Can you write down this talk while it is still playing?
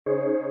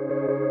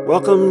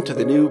Welcome to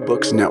the New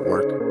Books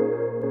Network.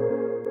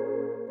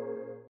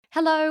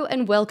 Hello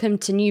and welcome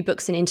to New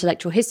Books in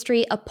Intellectual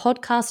History, a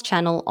podcast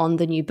channel on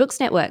the New Books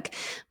Network.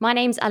 My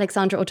name's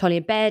Alexandra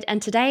Otolia-Baird, and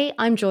today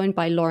I'm joined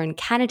by Lauren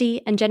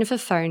Kennedy and Jennifer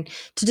Fone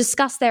to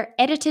discuss their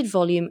edited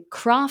volume,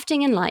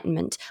 Crafting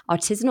Enlightenment,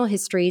 Artisanal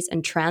Histories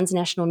and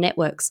Transnational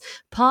Networks,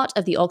 part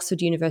of the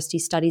Oxford University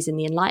Studies in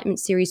the Enlightenment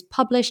series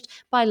published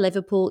by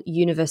Liverpool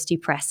University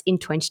Press in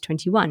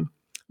 2021.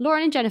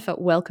 Lauren and Jennifer,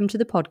 welcome to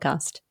the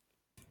podcast.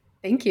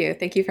 Thank you.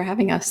 Thank you for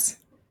having us.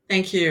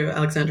 Thank you,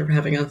 Alexandra, for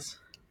having us.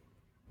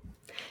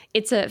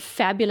 It's a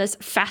fabulous,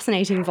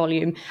 fascinating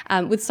volume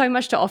with so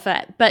much to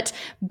offer. But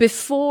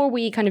before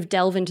we kind of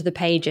delve into the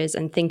pages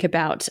and think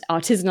about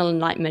artisanal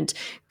enlightenment,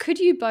 could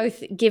you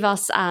both give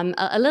us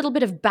a little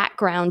bit of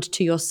background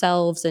to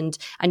yourselves and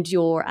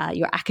your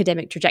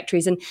academic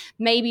trajectories, and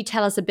maybe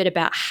tell us a bit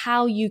about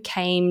how you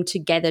came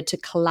together to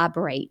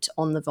collaborate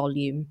on the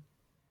volume?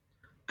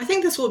 I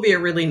think this will be a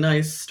really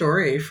nice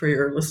story for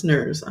your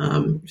listeners.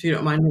 If you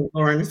don't mind,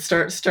 Lauren,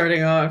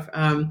 starting off.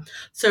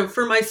 So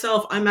for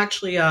myself, I'm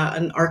actually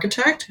an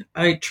architect.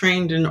 I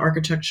trained in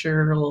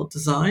architectural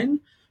design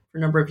for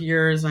a number of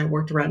years. I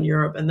worked around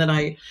Europe, and then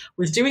I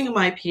was doing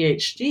my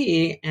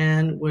PhD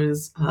and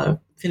was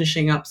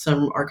finishing up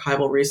some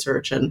archival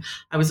research. And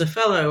I was a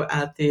fellow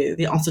at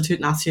the Institut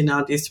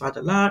National d'Histoire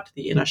de l'Art,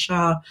 the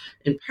INACHA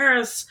in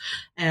Paris,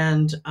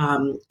 and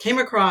came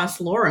across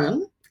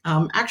Lauren,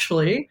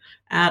 actually,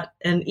 at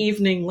an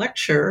evening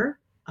lecture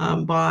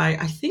by,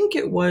 I think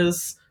it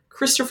was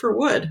Christopher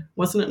Wood,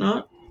 wasn't it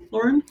not,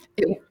 Lauren?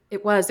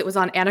 It was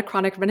on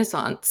Anachronic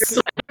Renaissance. It was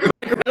on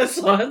Anachronic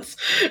Renaissance.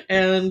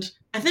 And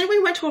then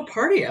we went to a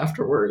party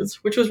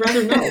afterwards, which was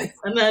rather nice.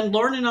 And then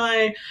Lauren and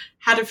I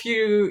had a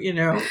few,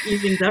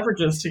 evening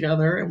beverages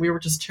together, and we were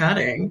just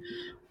chatting.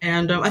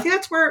 And I think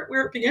that's where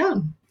it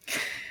began.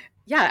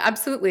 Yeah,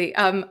 absolutely.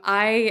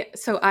 I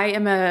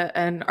am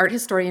an art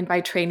historian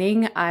by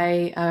training.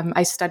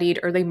 I studied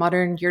early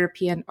modern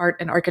European art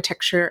and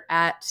architecture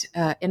at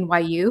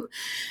NYU.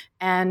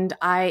 And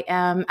I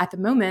am, at the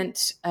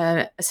moment,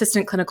 an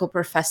assistant clinical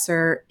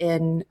professor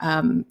in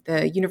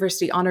the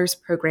University Honors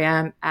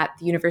Program at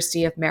the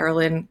University of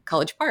Maryland,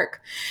 College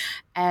Park.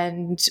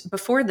 And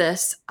before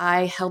this,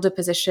 I held a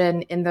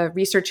position in the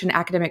research and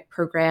academic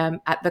program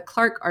at the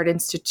Clark Art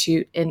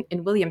Institute in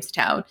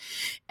Williamstown.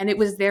 And it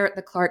was there at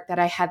the Clark that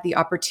I had the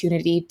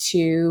opportunity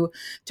to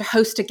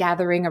host a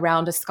gathering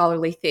around a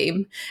scholarly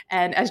theme.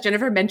 And as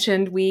Jennifer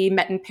mentioned, we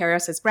met in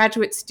Paris as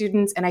graduate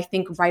students. And I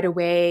think right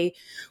away,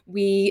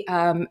 we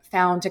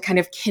found a kind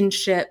of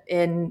kinship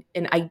in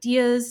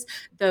ideas,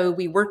 though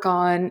we work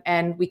on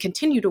and we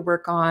continue to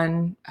work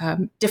on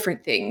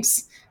different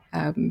things.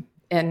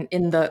 And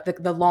in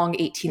the long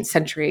 18th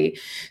century.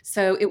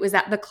 So it was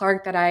at the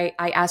Clark that I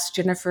asked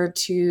Jennifer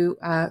to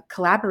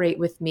collaborate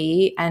with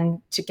me,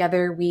 and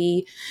together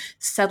we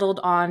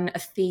settled on a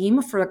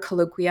theme for a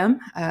colloquium,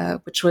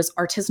 which was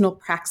artisanal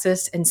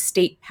praxis and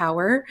state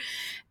power.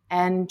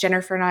 And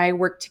Jennifer and I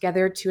worked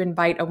together to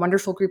invite a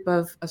wonderful group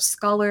of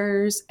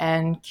scholars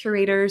and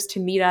curators to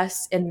meet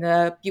us in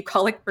the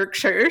bucolic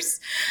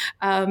Berkshires.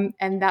 And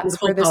that's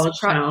where this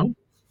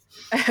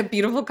a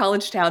beautiful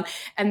college town.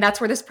 And that's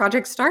where this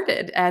project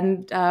started,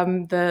 and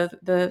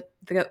the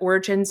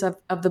origins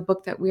of the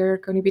book that we're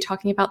going to be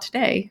talking about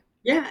today.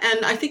 Yeah,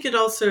 and I think it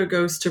also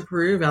goes to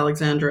prove,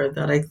 Alexandra,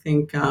 that I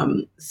think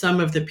some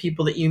of the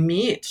people that you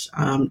meet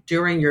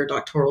during your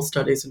doctoral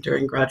studies and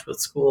during graduate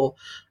school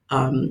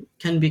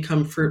can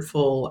become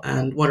fruitful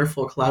and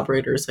wonderful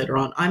collaborators later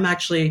on. I'm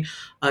actually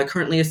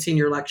currently a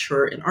senior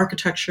lecturer in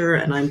architecture,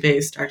 and I'm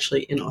based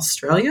actually in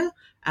Australia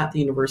at the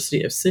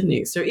University of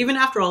Sydney. So even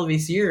after all of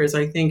these years,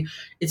 I think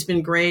it's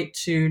been great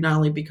to not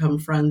only become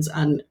friends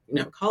and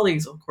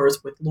colleagues, of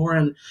course, with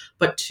Lauren,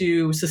 but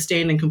to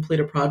sustain and complete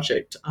a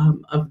project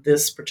of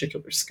this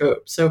particular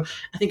scope. So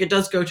I think it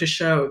does go to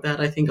show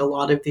that I think a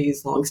lot of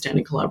these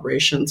longstanding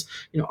collaborations,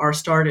 are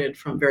started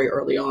from very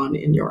early on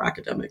in your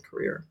academic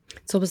career.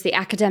 It's almost the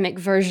academic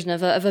version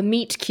of a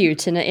meet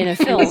cute in a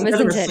film,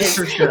 isn't it?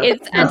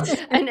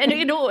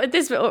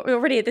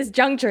 Already at this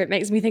juncture, it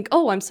makes me think,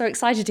 I'm so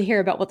excited to hear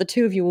about what the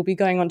two of you will be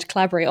going on to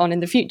collaborate on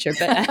in the future.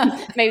 But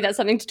maybe that's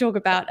something to talk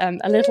about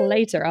a little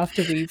later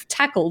after we've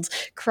tackled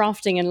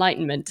crafting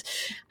enlightenment.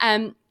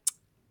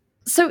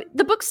 So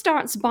the book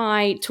starts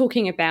by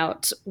talking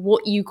about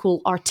what you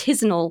call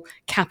artisanal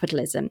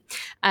capitalism,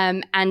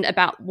 and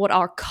about what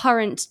our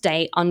current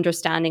day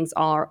understandings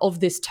are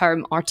of this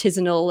term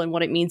artisanal and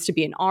what it means to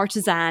be an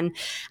artisan,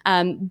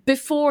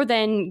 before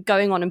then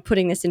going on and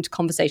putting this into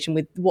conversation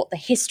with what the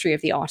history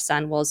of the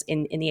artisan was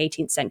in the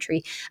 18th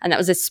century. And that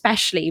was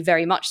especially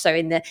very much so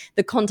in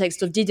the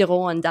context of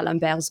Diderot and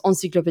d'Alembert's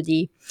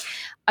Encyclopédie.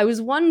 I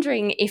was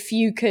wondering if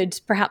you could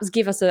perhaps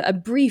give us a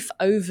brief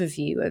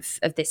overview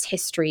of this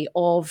history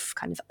of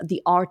kind of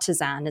the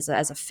artisan as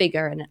a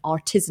figure and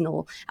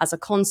artisanal as a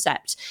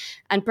concept,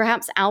 and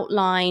perhaps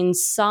outline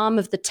some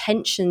of the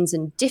tensions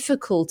and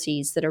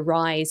difficulties that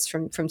arise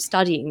from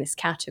studying this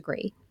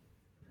category.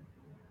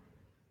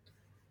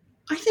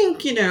 I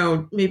think,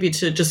 maybe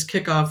to just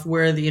kick off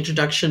where the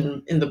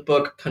introduction in the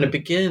book kind of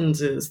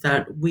begins is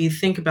that we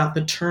think about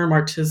the term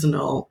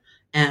artisanal,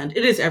 and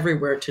it is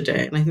everywhere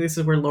today. And I think this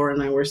is where Laura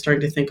and I were starting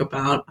to think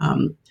about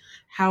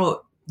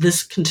how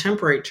this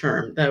contemporary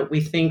term that we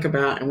think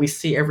about and we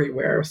see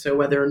everywhere. So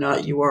whether or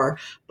not you are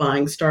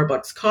buying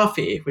Starbucks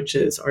coffee, which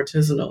is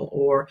artisanal,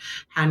 or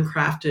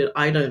handcrafted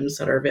items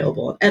that are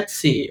available on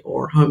Etsy,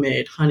 or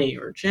homemade honey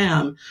or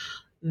jam,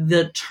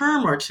 the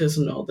term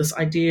artisanal, this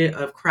idea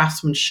of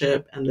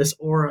craftsmanship and this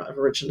aura of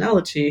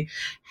originality,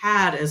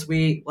 had, as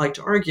we like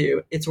to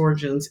argue, its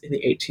origins in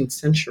the 18th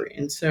century.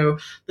 And so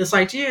this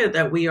idea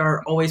that we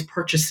are always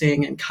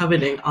purchasing and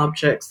coveting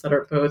objects that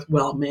are both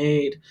well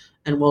made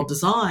and well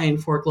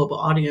designed for a global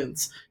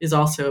audience is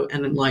also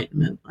an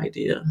Enlightenment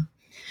idea.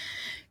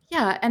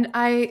 Yeah, and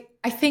I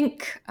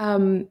think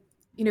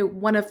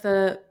one of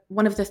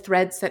the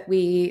threads that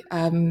we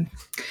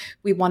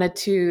wanted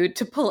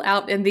to pull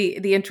out in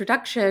the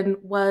introduction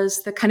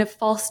was the kind of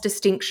false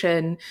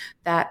distinction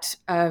that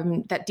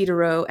that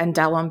Diderot and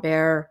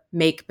D'Alembert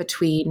make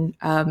between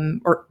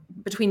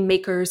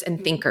makers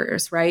and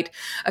thinkers, right?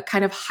 A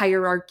kind of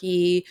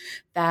hierarchy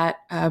that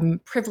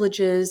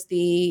privileges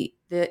the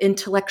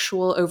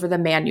intellectual over the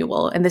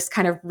manual, and this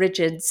kind of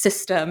rigid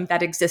system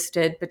that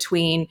existed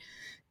between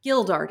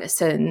guild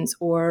artisans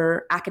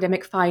or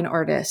academic fine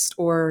artists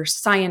or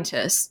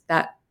scientists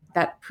that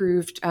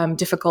proved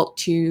difficult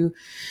to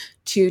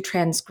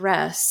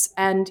transgress.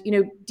 And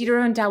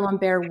Diderot and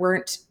D'Alembert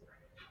weren't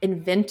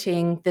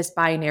inventing this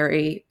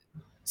binary,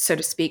 so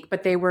to speak,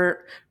 but they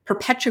were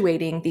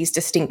perpetuating these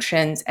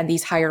distinctions and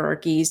these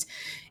hierarchies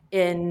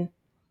in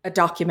a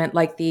document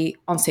like the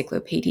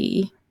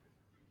Encyclopédie.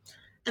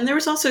 And there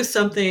was also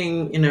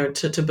something,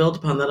 to build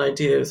upon that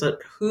idea, is that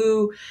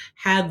who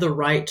had the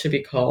right to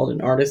be called an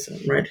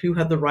artisan, right? Who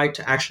had the right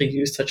to actually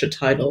use such a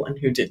title and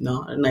who did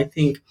not? And I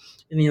think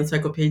in the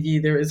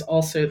Encyclopédie, there is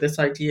also this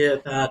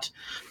idea that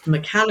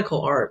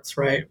mechanical arts,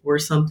 right, were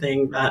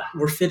something that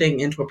were fitting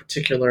into a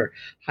particular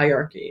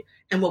hierarchy.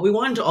 And what we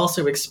wanted to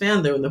also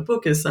expand, though, in the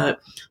book is that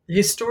the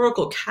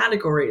historical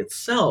category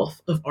itself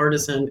of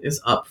artisan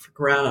is up for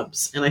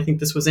grabs. And I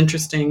think this was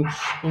interesting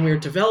when we were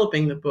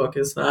developing the book,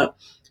 is that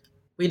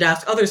we'd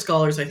ask other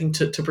scholars, I think,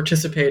 to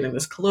participate in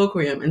this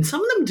colloquium, and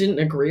some of them didn't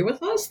agree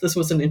with us. This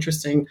was an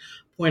interesting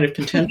point of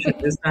contention,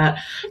 is that,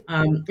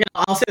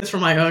 I'll say this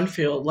from my own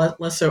field,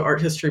 less so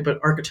art history,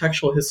 but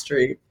architectural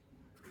history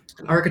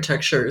and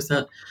architecture, is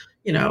that,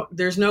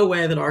 there's no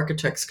way that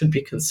architects could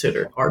be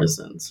considered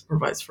artisans or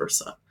vice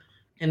versa.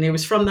 And it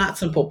was from that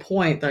simple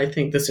point that I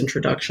think this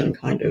introduction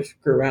kind of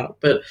grew out.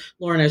 But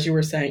Lauren, as you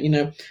were saying,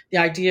 the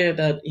idea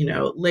that,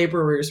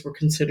 laborers were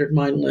considered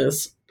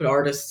mindless, but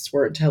artists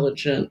were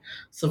intelligent,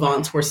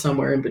 savants were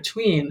somewhere in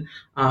between,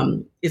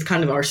 is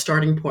kind of our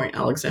starting point,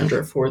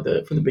 Alexandra, for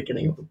the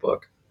beginning of the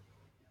book.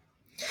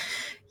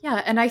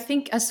 Yeah, and I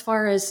think as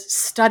far as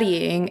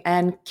studying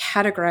and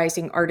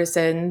categorizing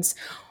artisans,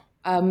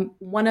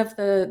 one of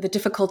the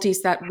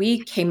difficulties that we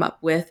came up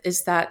with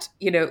is that,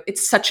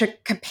 it's such a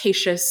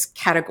capacious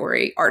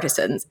category,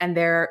 artisans, and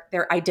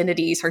their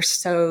identities are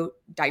so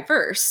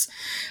diverse,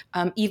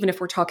 even if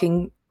we're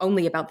talking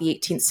only about the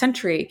 18th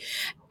century.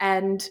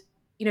 And,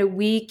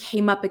 we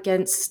came up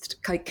against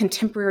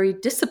contemporary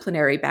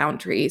disciplinary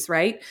boundaries,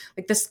 right?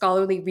 Like the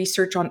scholarly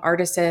research on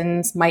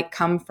artisans might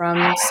come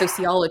from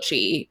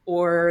sociology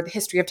or the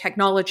history of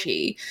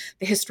technology,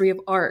 the history of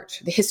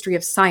art, the history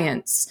of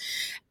science.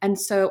 And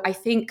so I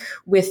think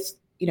with,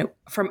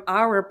 from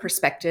our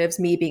perspectives,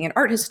 me being an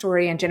art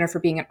historian, Jennifer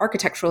being an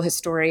architectural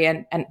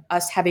historian, and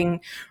us having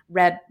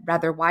read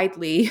rather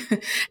widely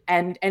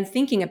and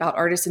thinking about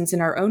artisans in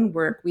our own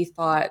work, we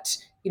thought,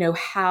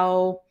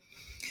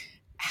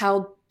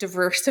 how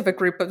diverse of a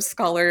group of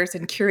scholars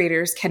and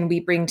curators can we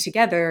bring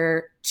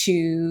together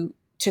to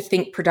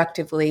think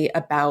productively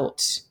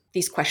about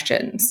these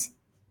questions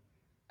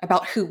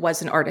about who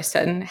was an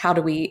artisan? How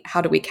do we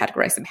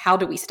categorize them? How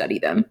do we study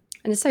them?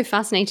 And it's so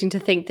fascinating to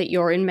think that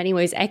you're in many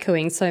ways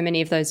echoing so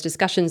many of those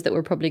discussions that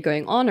were probably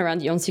going on around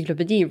the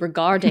Encyclopédie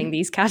regarding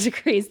these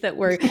categories that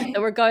were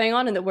going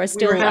on and that we're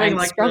still having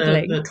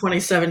struggling. The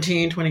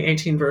 2017,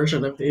 2018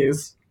 version of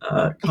these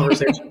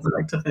conversations, I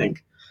like to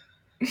think.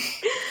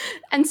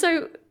 And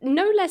so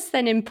no less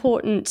than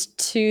important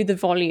to the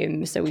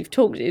volume. So we've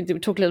talked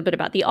a little bit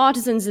about the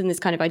artisans and this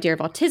kind of idea of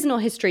artisanal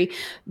history,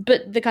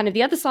 but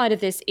the other side of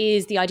this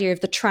is the idea of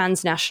the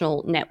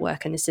transnational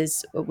network. And this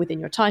is within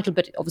your title,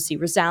 but it obviously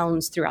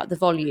resounds throughout the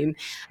volume.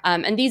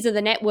 And these are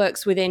the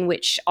networks within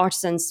which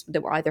artisans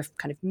that were either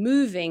kind of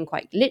moving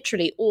quite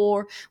literally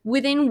or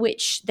within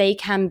which they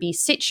can be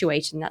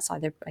situated. And that's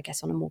either, I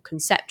guess, on a more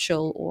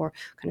conceptual or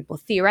kind of more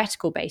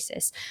theoretical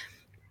basis.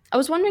 I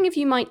was wondering if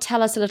you might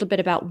tell us a little bit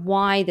about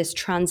why this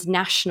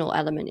transnational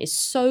element is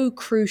so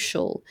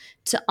crucial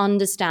to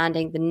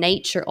understanding the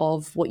nature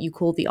of what you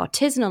call the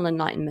artisanal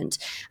Enlightenment,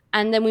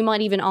 and then we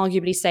might even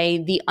arguably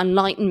say the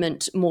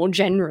Enlightenment more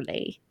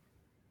generally.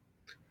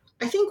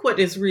 I think what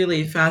is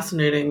really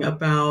fascinating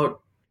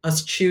about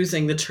us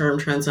choosing the term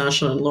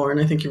transnational, and Lauren,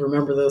 I think you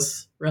remember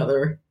this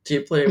rather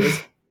deeply, was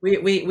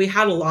we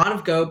had a lot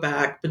of go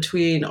back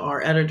between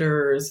our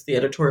editors, the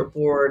editorial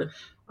board,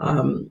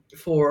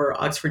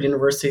 for Oxford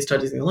University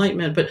Studies in the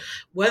Enlightenment, but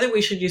whether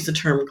we should use the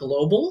term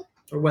global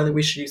or whether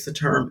we should use the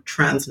term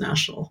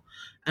transnational.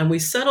 And we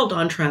settled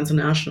on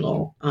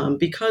transnational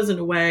because, in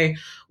a way,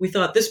 we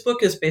thought this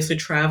book is basically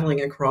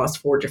traveling across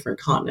 4 different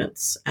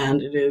continents,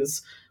 and it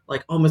is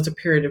like almost a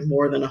period of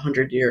more than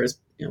 100 years,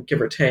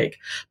 give or take.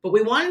 But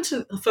we wanted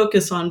to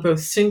focus on both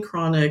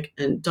synchronic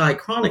and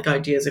diachronic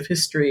ideas of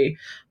history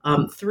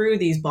through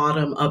these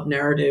bottom-up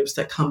narratives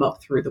that come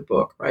up through the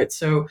book, right?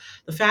 So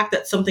the fact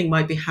that something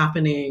might be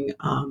happening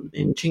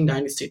in Qing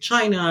Dynasty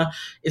China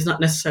is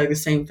not necessarily the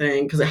same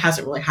thing because it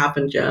hasn't really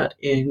happened yet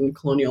in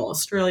colonial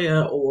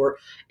Australia, or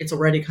it's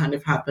already kind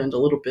of happened a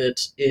little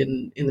bit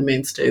in the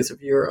mainstays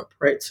of Europe,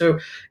 right? So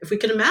if we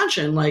can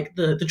imagine like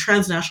the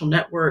transnational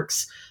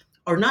networks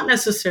are not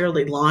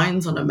necessarily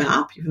lines on a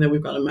map, even though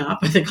we've got a map,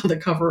 I think, on the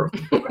cover of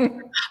the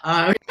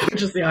book,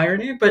 which is the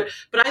irony. But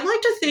I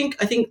like to think,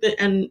 that,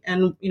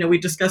 and we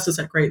discussed this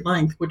at great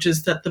length, which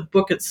is that the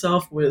book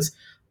itself was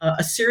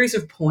a series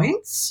of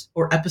points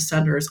or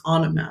epicenters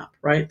on a map,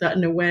 right? That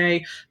in a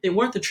way, they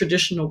weren't the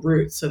traditional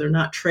routes. So they're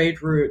not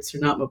trade routes,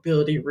 they're not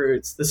mobility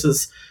routes. This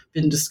has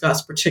been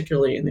discussed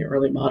particularly in the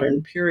early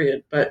modern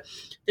period, but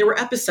they were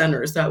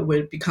epicenters that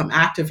would become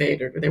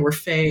activated or they were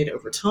fade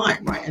over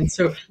time, right? And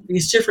so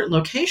these different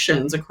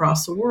locations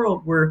across the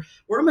world were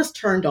almost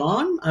turned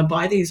on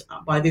by these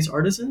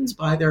artisans,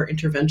 by their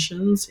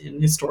interventions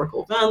in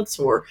historical events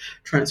or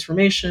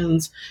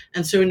transformations.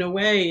 And so in a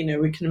way,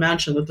 we can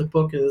imagine that the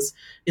book is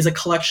a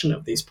collection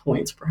of these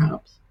points,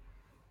 perhaps.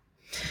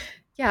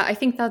 Yeah, I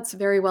think that's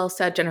very well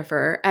said,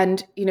 Jennifer.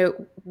 And,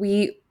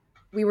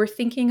 we were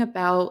thinking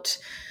about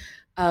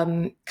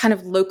kind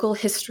of local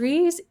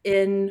histories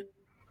in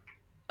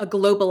a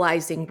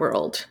globalizing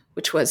world,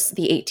 which was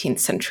the 18th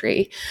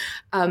century.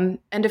 And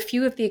a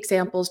few of the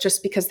examples,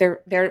 just because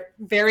they're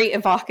very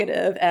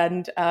evocative,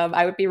 and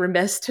I would be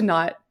remiss to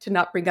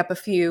not bring up a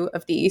few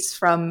of these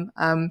from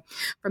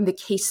the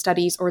case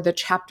studies or the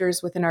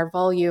chapters within our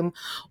volume.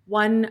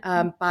 One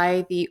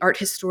by the art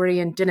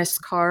historian Dennis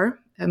Carr.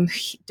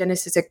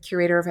 Dennis is a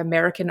curator of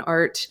American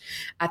art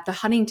at the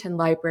Huntington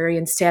Library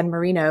in San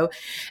Marino,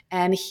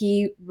 and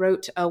he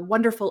wrote a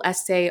wonderful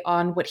essay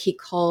on what he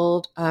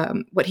calls a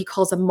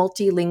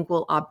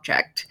multilingual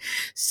object.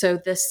 So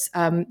this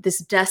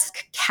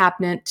desk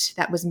cabinet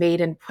that was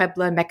made in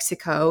Puebla,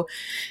 Mexico,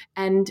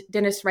 and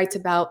Dennis writes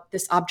about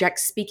this object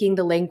speaking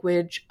the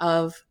language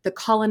of the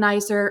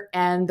colonizer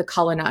and the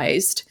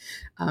colonized.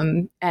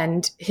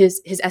 And his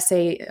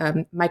essay,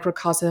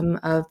 Microcosm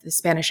of the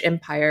Spanish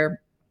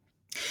Empire,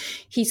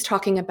 he's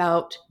talking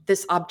about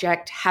this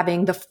object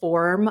having the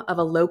form of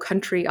a Low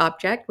Country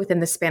object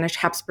within the Spanish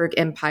Habsburg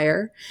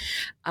Empire,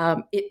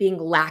 it being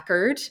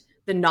lacquered,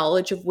 the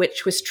knowledge of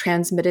which was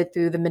transmitted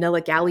through the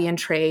Manila galleon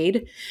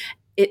trade,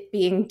 it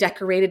being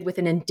decorated with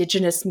an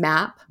indigenous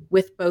map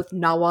with both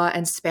Nahua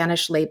and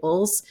Spanish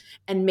labels,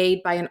 and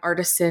made by an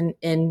artisan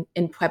in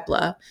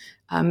Puebla.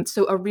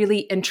 So a really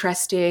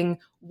interesting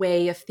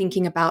way of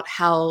thinking about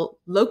how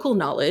local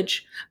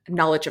knowledge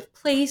of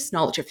place,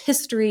 knowledge of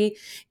history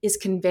is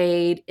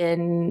conveyed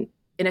in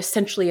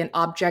essentially an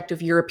object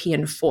of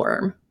European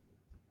form.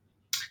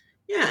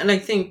 Yeah, and I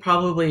think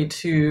probably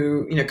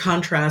to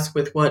contrast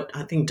with what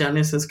I think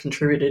Dennis has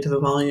contributed to the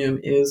volume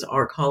is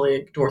our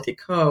colleague Dorothy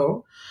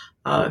Coe,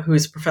 who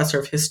is a professor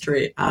of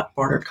history at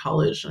Barnard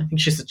College. I think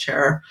she's the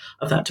chair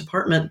of that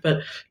department.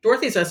 But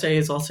Dorothy's essay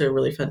is also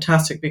really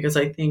fantastic because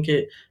I think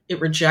it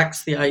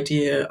rejects the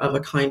idea of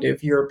a kind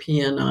of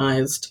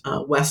Europeanized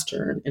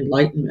Western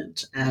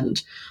Enlightenment.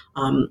 And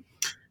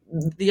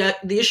the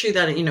issue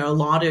that a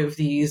lot of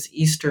these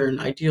Eastern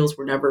ideals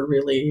were never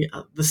really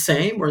the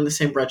same or in the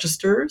same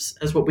registers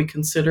as what we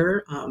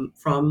consider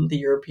from the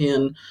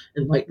European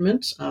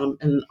Enlightenment.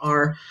 And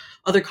our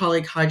other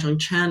colleague Haijong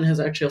Chen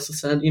has actually also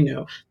said,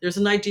 there's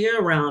an idea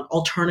around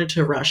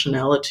alternative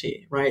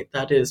rationality, right,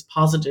 that is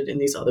posited in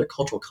these other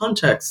cultural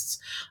contexts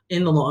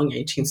in the long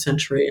 18th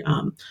century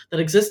that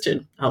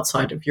existed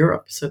outside of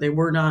Europe. So they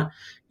were not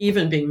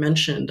even being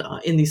mentioned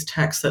in these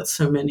texts that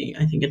so many,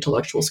 I think,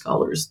 intellectual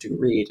scholars do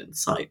read and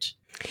cite.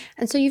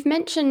 And so you've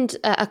mentioned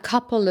a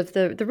couple of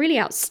the really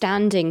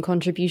outstanding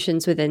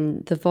contributions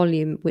within the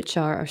volume, which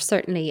are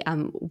certainly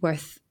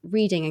worth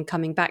reading and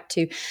coming back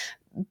to.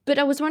 But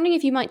I was wondering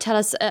if you might tell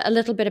us a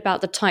little bit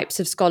about the types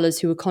of scholars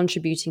who are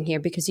contributing here,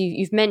 because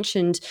you've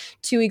mentioned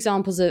 2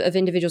 examples of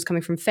individuals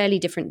coming from fairly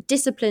different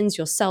disciplines.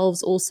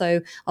 Yourselves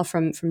also are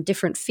from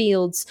different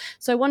fields.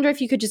 So I wonder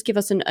if you could just give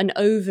us an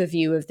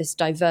overview of this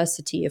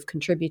diversity of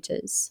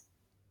contributors.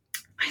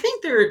 I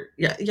think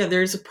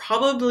there's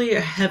probably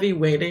a heavy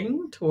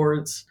weighting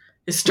towards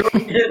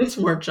historians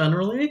more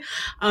generally,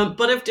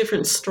 but of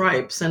different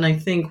stripes. And I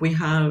think we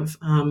have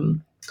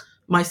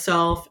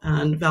myself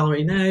and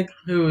Valérie Nègre,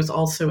 who is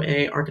also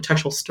an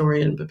architectural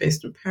historian but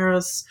based in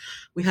Paris.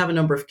 We have a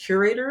number of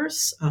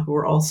curators who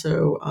are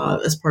also,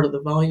 as part of the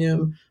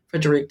volume,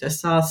 Frédéric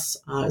Dessas,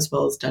 as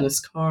well as Dennis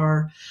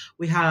Carr.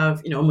 We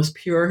have, almost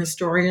pure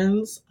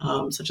historians,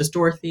 such as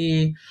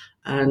Dorothy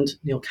and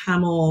Neil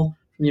Camel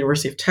from the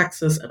University of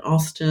Texas at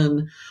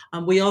Austin.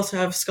 We also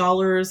have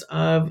scholars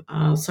of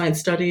science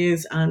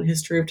studies and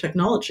history of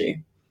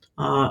technology,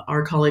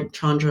 our colleague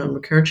Chandra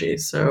Mukherjee.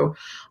 So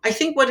I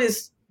think what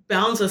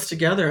bounds us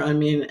together,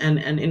 and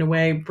in a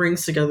way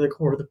brings together the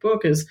core of the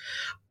book, is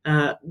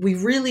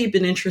we've really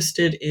been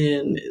interested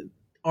in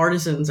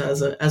artisans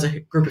as a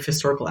group of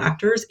historical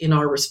actors in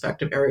our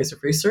respective areas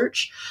of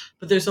research,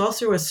 but there's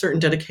also a certain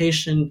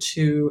dedication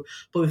to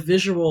both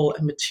visual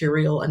and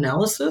material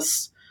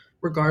analysis,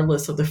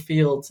 regardless of the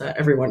fields that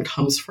everyone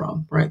comes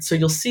from, right? So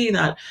you'll see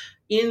that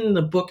in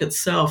the book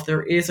itself,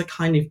 there is a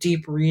kind of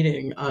deep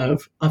reading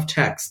of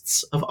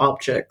texts, of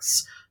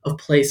objects, of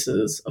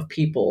places, of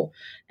people.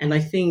 And I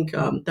think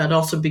that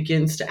also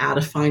begins to add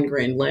a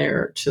fine-grained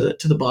layer to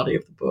the body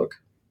of the book.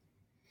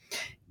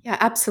 Yeah,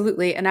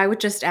 absolutely. And I would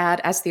just add,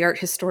 as the art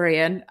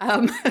historian,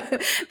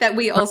 that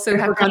we also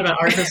have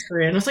about art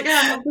history, and I was like,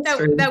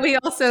 that we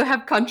also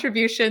have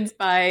contributions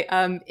by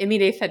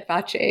Emine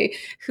Fedvache,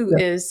 who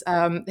is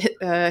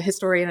a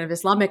historian of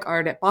Islamic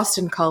art at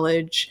Boston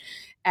College,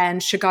 and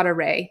Shagata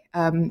Ray,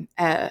 an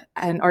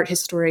art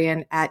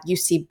historian at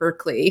UC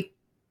Berkeley.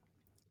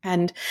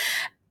 And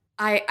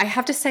I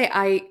have to say,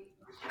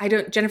 I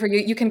don't, Jennifer,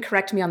 you can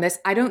correct me on this.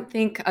 I don't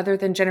think, other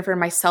than Jennifer and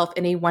myself,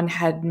 anyone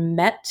had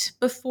met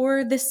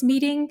before this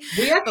meeting.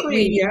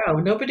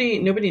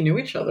 Nobody knew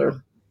each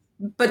other.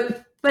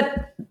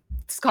 But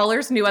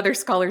scholars knew other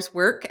scholars'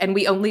 work, and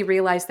we only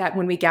realized that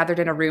when we gathered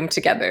in a room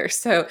together.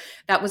 So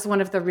that was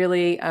one of the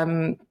really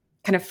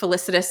kind of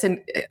felicitous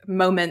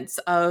moments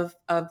of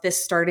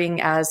this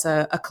starting as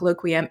a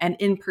colloquium and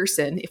in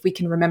person, if we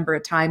can remember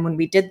a time when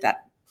we did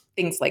that,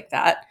 things like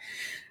that.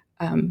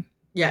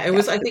 It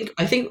was, I think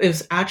it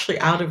was actually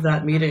out of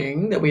that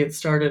meeting that we had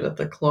started at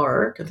the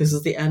Clark. This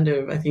is the end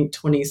of, I think,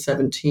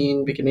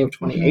 2017, beginning of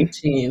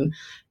 2018. Mm-hmm.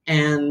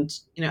 And,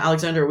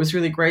 Alexandra, it was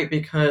really great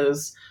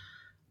because,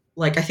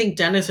 I think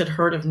Dennis had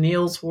heard of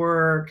Neil's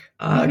work,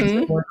 because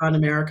he worked on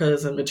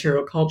Americas and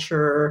material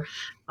culture,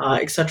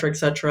 et cetera, et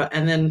cetera.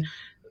 And then,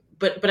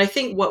 but I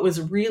think what was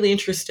really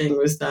interesting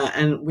was that,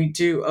 and we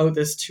do owe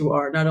this to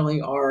not only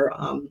our,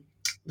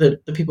 the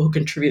people who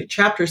contribute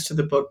chapters to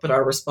the book, but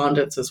our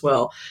respondents as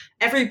well.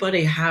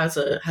 Everybody has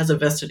a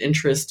vested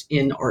interest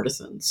in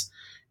artisans,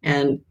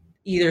 and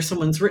either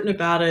someone's written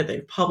about it,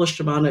 they've published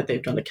about it,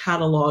 they've done a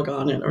catalog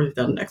on it, or they've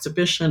done an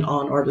exhibition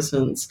on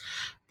artisans.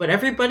 But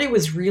everybody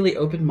was really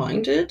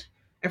open-minded.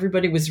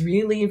 Everybody was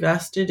really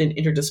vested in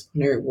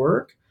interdisciplinary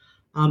work,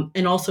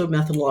 and also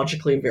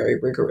methodologically very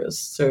rigorous.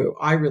 So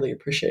I really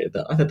appreciated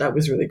that. I thought that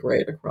was really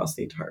great across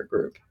the entire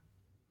group.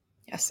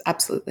 Yes,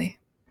 absolutely.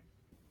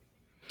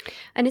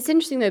 And it's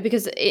interesting, though,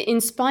 because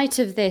in spite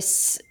of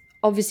this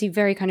obviously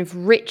very kind of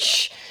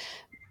rich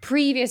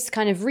previous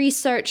kind of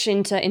research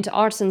into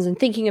artisans and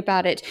thinking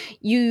about it,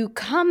 you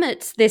come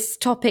at this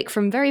topic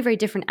from very, very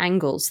different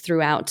angles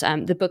throughout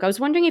the book. I was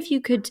wondering if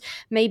you could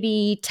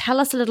maybe tell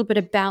us a little bit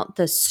about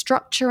the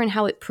structure and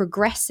how it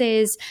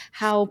progresses,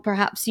 how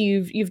perhaps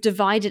you've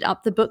divided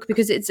up the book,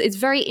 because it's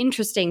very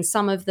interesting,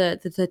 some of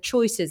the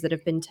choices that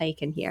have been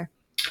taken here.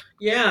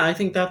 Yeah, I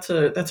think that's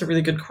a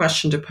really good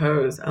question to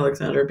pose,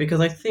 Alexander, because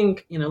I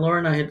think, Laura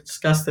and I had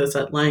discussed this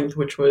at length,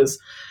 which was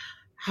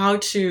how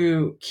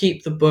to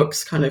keep the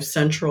book's kind of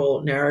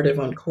central narrative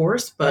on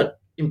course,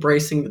 but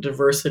embracing the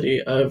diversity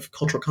of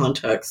cultural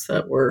contexts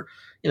that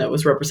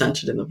was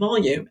represented in the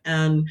volume.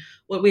 And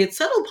what we had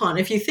settled upon,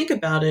 if you think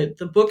about it,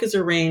 the book is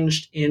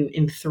arranged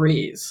in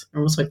threes,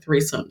 almost like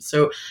threesomes.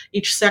 So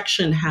each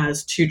section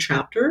has 2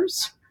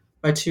 chapters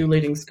by 2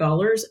 leading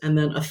scholars, and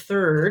then a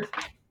third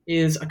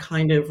is a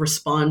kind of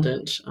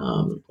respondent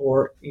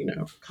or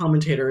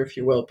commentator, if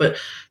you will. But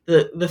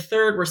the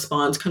third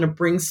response kind of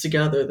brings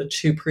together the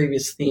 2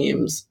 previous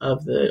themes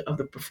of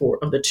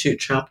the 2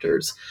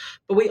 chapters.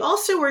 But we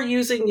also are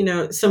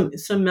using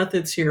some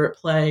methods here at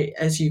play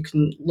as you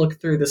can look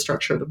through the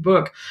structure of the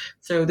book.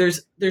 So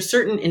there's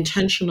certain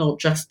intentional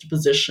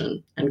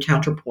juxtaposition and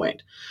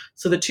counterpoint.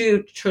 So the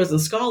 2 chosen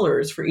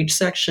scholars for each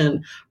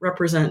section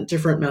represent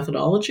different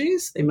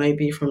methodologies. They might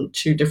be from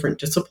 2 different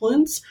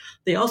disciplines.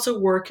 They also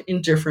work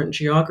in different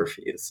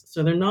geographies.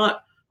 So they're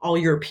not all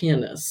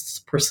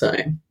Europeanists per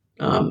se.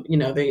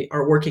 They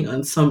are working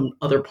on some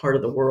other part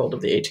of the world,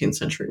 of the 18th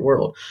century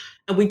world.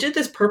 And we did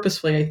this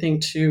purposefully, I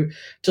think, to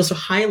just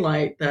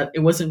highlight that it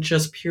wasn't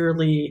just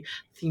purely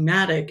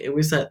thematic. It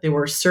was that there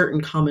were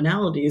certain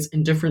commonalities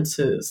and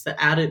differences that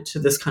added to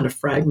this kind of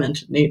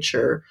fragmented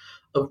nature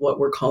of what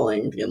we're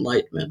calling the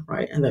Enlightenment,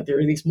 right? And that there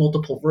are these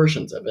multiple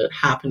versions of it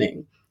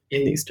happening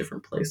in these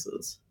different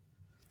places.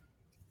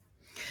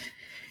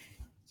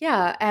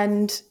 Yeah,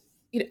 and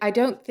I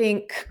don't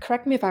think,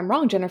 correct me if I'm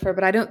wrong, Jennifer,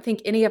 but I don't think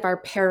any of our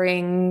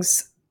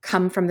pairings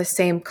come from the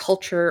same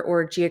culture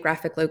or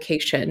geographic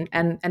location.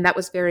 And that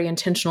was very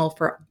intentional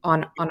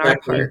on our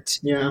part.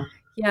 Yeah.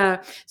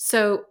 Yeah.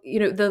 So,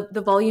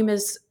 the volume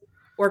is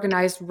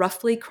organized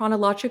roughly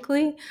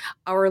chronologically.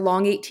 Our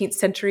long 18th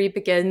century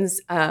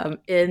begins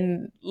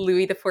in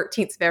Louis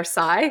XIV's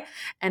Versailles,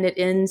 and it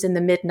ends in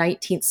the mid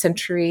 19th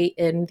century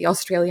in the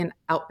Australian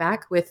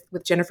outback with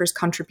Jennifer's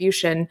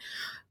contribution.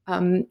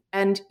 And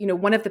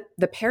one of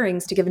the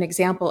pairings, to give an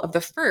example of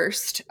the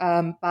first,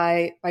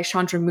 by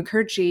Chandra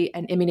Mukherjee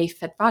and Emine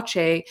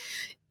Fetvache,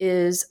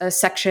 is a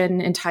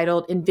section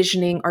entitled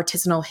 "Envisioning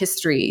Artisanal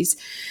Histories,"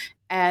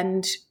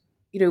 and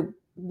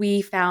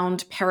we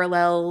found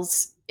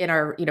parallels in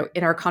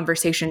our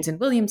conversations in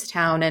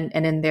Williamstown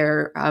and in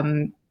their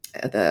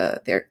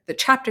the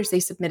chapters they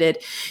submitted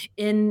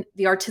in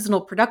the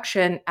artisanal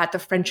production at the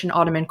French and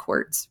Ottoman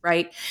courts,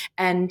 right?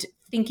 And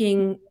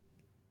thinking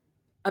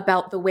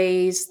about the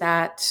ways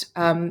that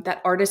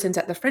that artisans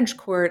at the French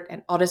court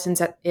and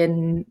artisans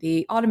in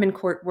the Ottoman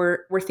court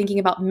were thinking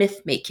about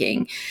myth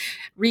making,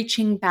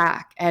 reaching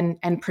back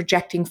and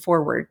projecting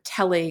forward,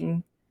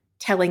 telling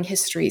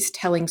histories,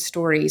 telling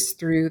stories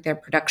through their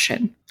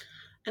production.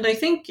 And I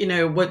think,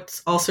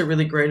 what's also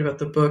really great about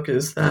the book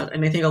is that,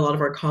 and I think a lot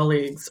of our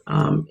colleagues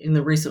in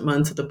the recent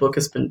months that the book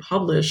has been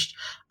published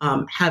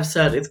have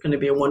said it's going to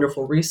be a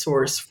wonderful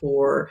resource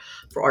for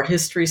art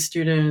history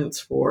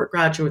students, for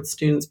graduate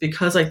students,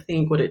 because I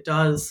think what it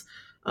does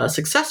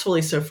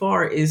successfully so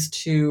far is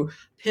to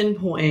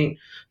pinpoint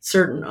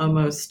certain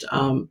almost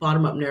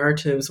bottom-up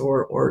narratives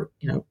or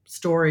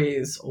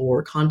stories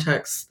or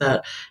contexts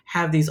that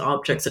have these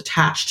objects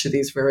attached to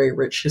these very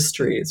rich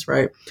histories,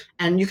 right?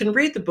 And you can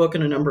read the book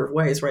in a number of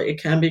ways, right?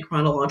 It can be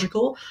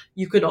chronological.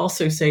 You could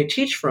also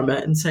teach from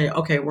it and say,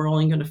 okay, we're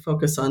only going to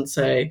focus on,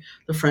 say,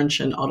 the French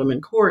and Ottoman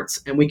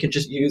courts, and we could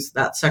just use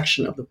that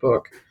section of the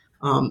book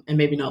and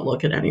maybe not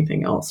look at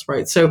anything else,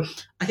 right? So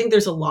I think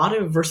there's a lot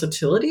of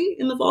versatility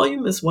in the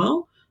volume as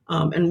well.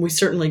 And we've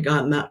certainly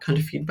gotten that kind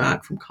of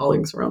feedback from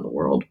colleagues around the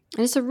world.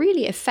 And it's a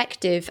really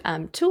effective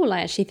tool, I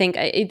actually think.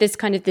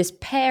 This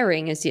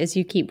pairing, as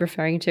you keep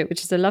referring to it,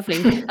 which is a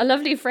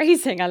lovely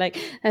phrasing. I like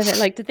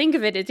to think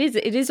of it. It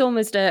is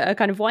almost a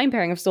kind of wine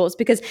pairing of sorts,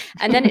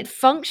 and then it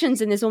functions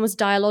in this almost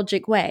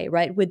dialogic way,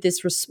 right, with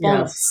this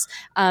response.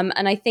 Yes.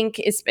 And I think,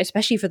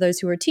 especially for those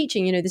who are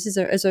teaching, this is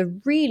a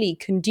really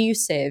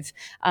conducive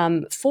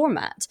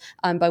format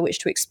by which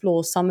to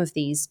explore some of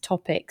these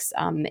topics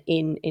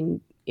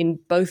in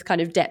both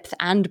kind of depth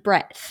and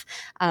breadth,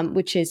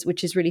 which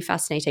is really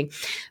fascinating.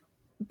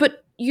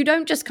 But you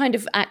don't just kind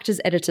of act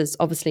as editors,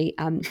 obviously,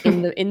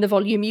 in the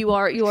volume. You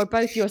are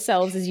both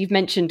yourselves, as you've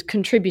mentioned,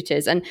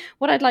 contributors. And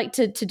what I'd like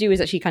to do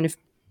is actually kind of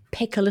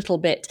pick a little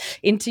bit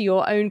into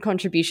your own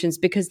contributions,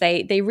 because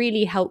they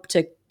really help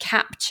to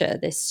capture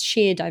this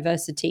sheer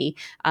diversity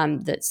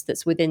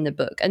that's within the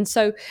book. And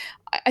so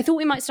I thought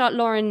we might start,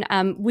 Lauren,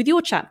 with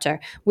your chapter,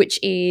 which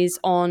is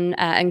on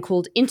and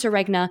called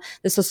Interregna,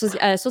 the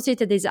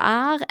Société des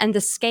Arts and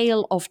the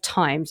Scale of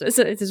Time. So it's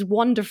this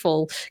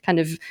wonderful kind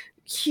of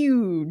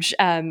huge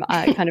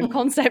kind of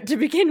concept to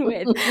begin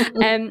with.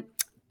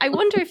 I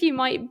wonder if you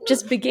might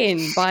just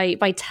begin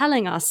by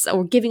telling us,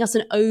 or giving us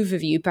an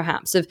overview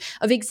perhaps of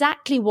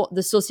exactly what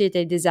the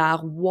Société des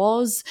Arts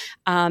was,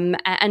 and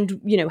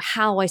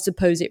how I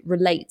suppose it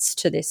relates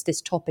to this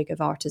topic of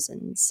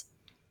artisans.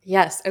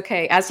 Yes.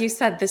 Okay. As you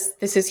said,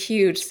 this is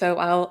huge. So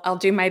I'll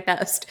do my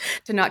best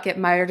to not get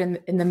mired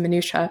in the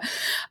minutiae.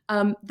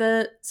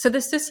 The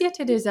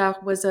Société des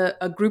Arts was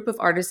a group of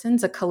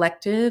artisans, a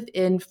collective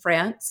in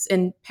France,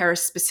 in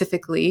Paris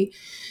specifically,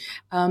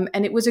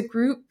 and it was a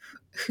group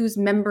whose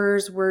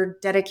members were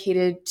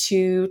dedicated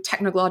to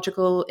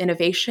technological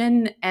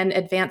innovation and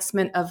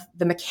advancement of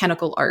the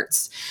mechanical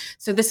arts.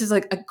 So this is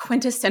like a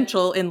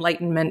quintessential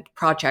Enlightenment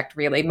project,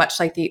 really, much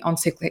like the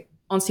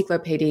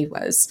Encyclopédie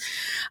was.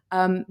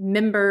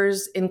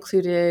 Members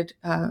included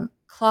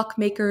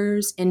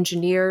clockmakers,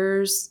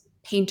 engineers,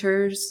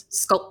 painters,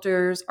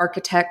 sculptors,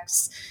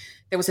 architects.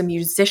 There was a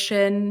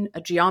musician,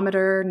 a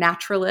geometer,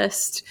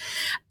 naturalist.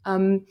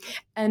 And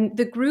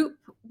the group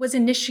was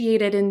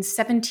initiated in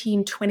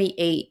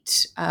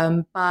 1728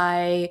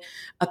 by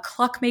a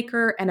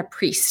clockmaker and a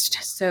priest.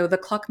 So the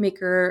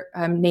clockmaker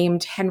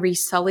named Henry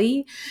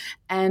Sully,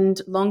 and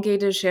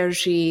Longuet de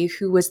Gergy,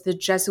 who was the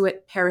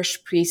Jesuit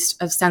parish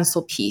priest of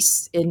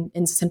Saint-Sulpice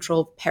in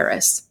central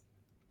Paris.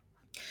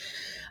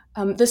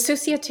 The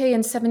Société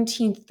in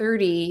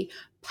 1730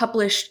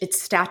 published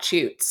its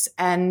statutes,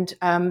 and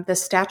the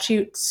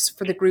statutes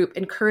for the group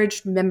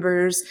encouraged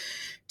members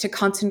to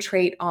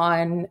concentrate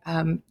on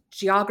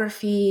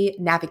geography,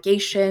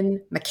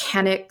 navigation,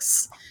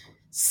 mechanics,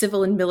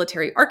 civil and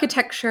military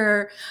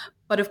architecture,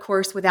 but of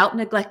course, without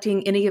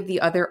neglecting any of the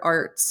other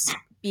arts,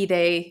 be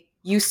they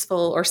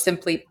useful or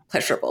simply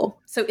pleasurable.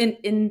 So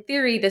in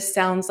theory, this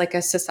sounds like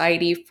a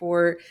society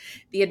for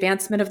the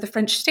advancement of the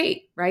French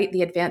state, right?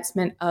 The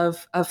advancement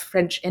of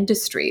French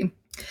industry.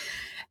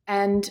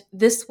 And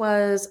this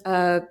was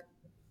a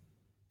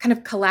kind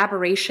of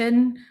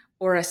collaboration,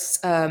 or a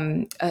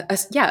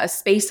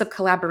space of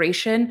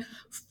collaboration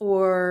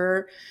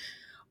for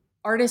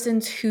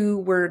artisans who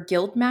were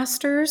guild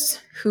masters,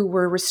 who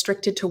were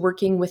restricted to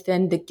working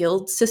within the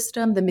guild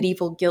system, the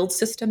medieval guild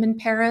system in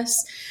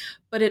Paris,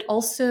 but it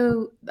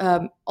also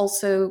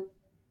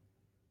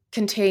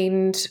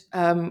contained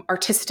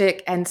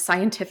artistic and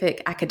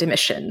scientific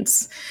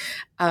academicians.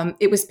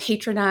 It was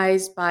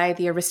patronized by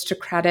the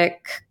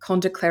aristocratic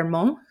Comte de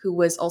Clermont, who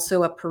was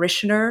also a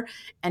parishioner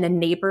and a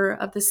neighbor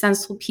of the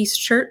Saint-Sulpice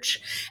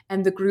Church,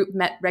 and the group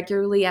met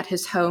regularly at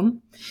his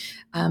home.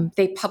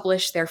 They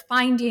published their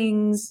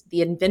findings,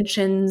 the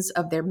inventions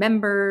of their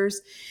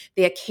members.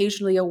 They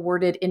occasionally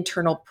awarded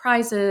internal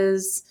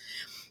prizes.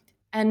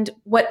 And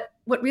what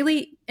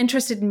really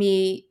interested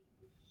me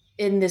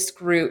in this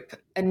group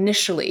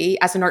initially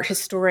as an art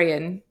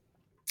historian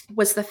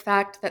was the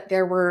fact that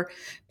there were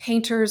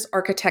painters,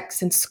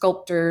 architects, and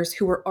sculptors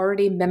who were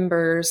already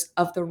members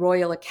of the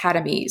Royal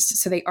Academies.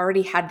 So they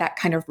already had that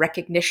kind of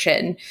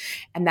recognition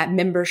and that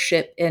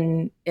membership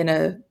in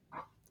a,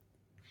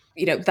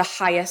 the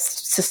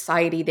highest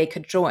society they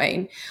could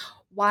join,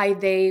 why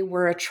they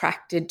were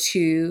attracted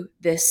to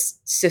this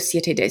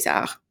Société des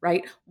Arts,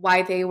 right?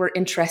 Why they were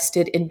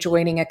interested in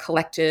joining a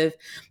collective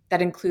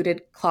that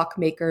included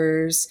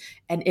clockmakers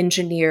and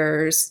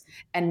engineers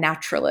and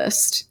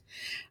naturalists.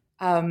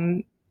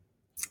 I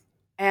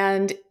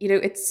don't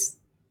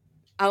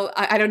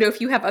know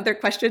if you have other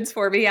questions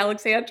for me,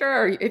 Alexandra,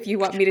 or if you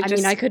want me to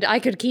just... I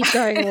could keep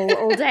going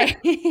all day.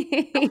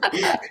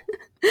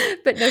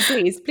 But no,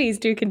 please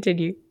do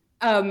continue.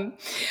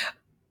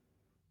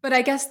 But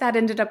I guess that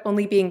ended up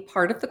only being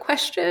part of the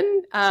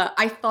question.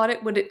 I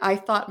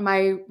thought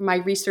my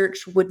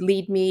research would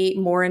lead me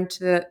more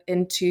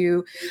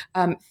into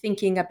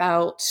thinking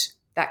about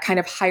that kind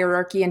of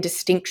hierarchy and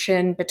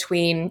distinction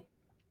between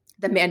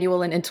the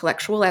manual and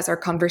intellectual as our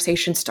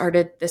conversation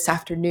started this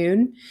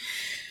afternoon.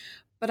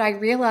 But I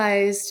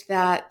realized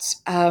that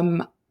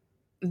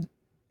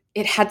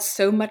it had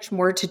so much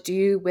more to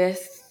do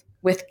with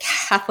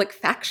Catholic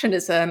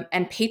factionism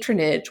and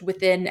patronage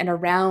within and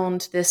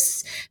around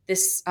this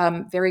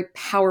very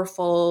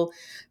powerful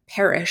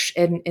parish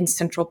in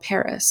central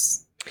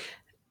Paris.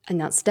 And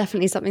that's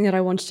definitely something that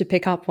I wanted to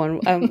pick up on.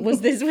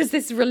 Was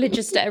this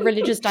religious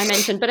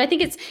dimension? But I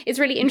think it's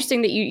really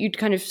interesting that you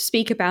kind of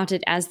speak about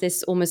it as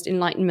this almost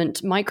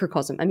Enlightenment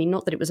microcosm. I mean,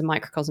 not that it was a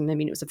microcosm. I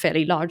mean, it was a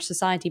fairly large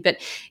society, but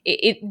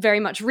it very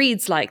much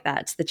reads like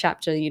that. The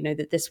chapter,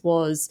 that this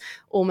was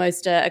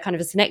almost a kind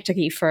of a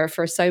synecdoche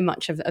for so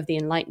much of the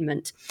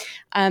Enlightenment.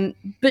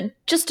 But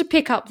just to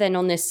pick up then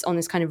on this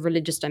kind of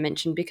religious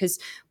dimension, because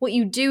what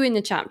you do in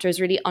the chapter is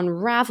really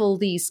unravel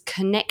these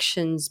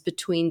connections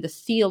between the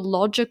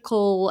theological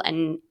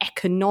and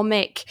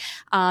economic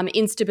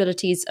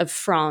instabilities of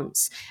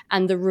France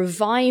and the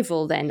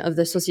revival then of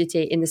the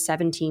Société in the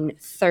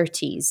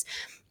 1730s.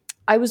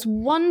 I was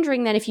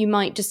wondering then if you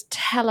might just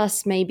tell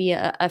us maybe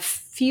a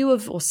few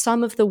of or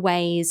some of the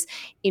ways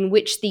in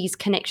which these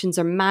connections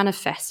are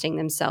manifesting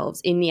themselves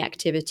in the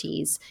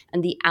activities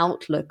and the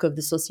outlook of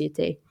the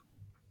Société.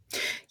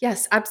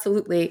 Yes,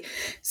 absolutely.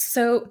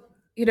 So,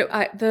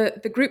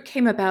 the group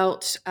came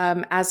about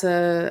as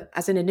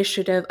an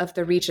initiative of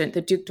the regent,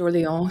 the Duc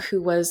d'Orléans, who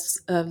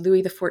was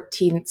Louis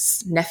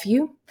XIV's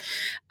nephew,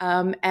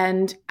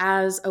 and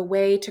as a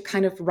way to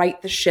kind of right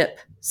the ship,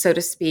 so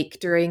to speak,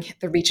 during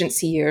the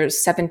Regency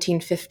years,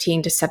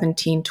 1715 to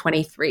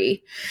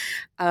 1723.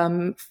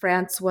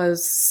 France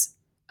was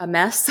a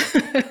mess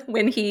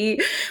when he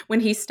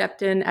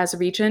stepped in as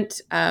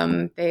regent.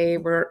 They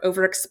were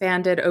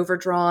overexpanded,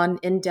 overdrawn,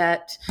 in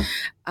debt.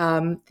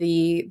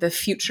 The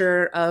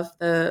future of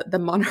the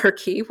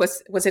monarchy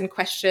was in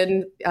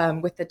question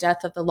with the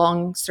death of the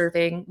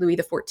long-serving Louis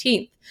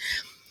XIV.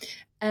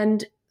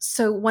 And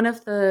so one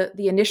of the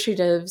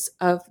initiatives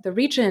of the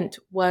regent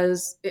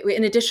was,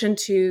 in addition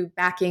to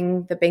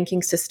backing the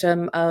banking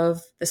system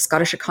of the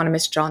Scottish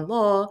economist John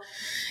Law,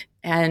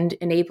 and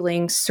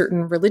enabling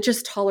certain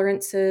religious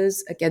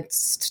tolerances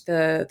against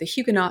the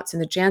Huguenots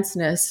and the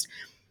Jansenists,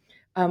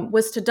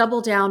 was to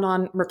double down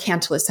on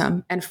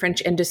mercantilism and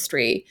French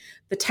industry,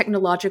 the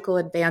technological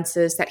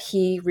advances that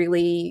he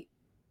really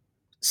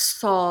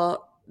saw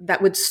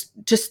that would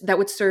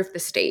serve the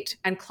state,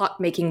 and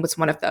clockmaking was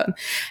one of them.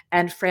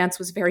 And France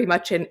was very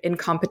much in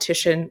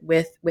competition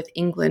with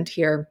England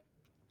here.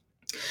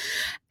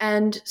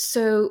 And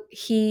so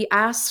he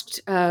asked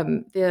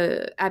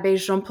the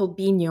Abbé Jean-Paul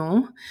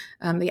Bignon,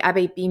 the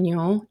Abbé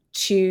Bignon,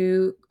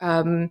 to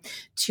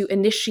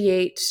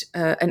initiate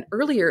an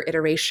earlier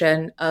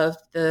iteration of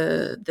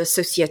the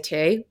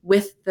Société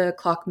with the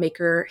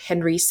clockmaker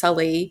Henry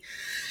Sully,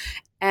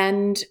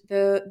 and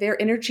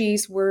their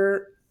energies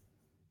were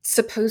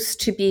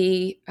supposed to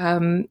be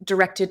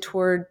directed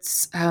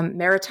towards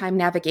maritime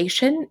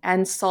navigation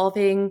and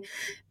solving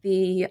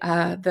the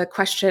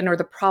question or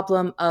the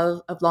problem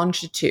of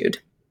longitude.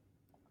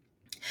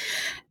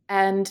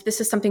 And this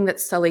is something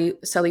that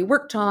Sully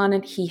worked on,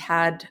 and he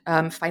had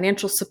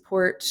financial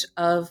support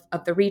of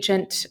the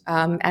regent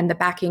and the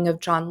backing of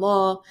John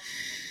Law.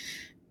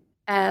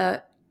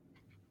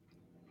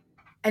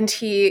 And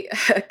he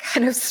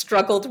kind of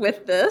struggled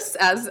with this,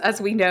 as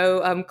we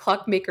know,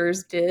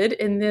 clockmakers did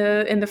in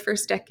the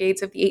first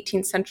decades of the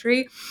 18th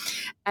century.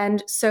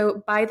 And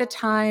so, by the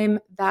time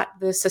that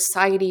the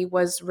society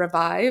was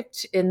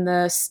revived in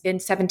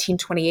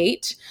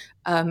 1728,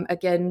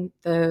 again,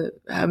 the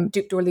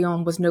Duc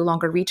d'Orléans was no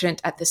longer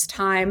regent at this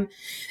time.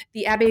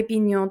 The Abbé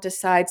Bignon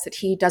decides that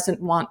he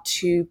doesn't want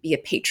to be a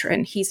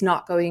patron. He's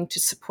not going to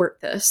support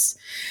this,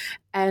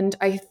 and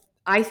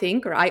I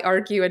think, or I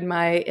argue in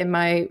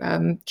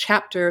my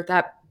chapter,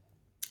 that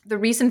the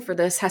reason for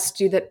this has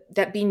to do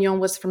that Bignon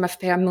was from a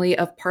family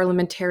of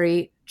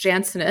parliamentary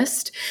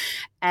Jansenists,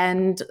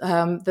 and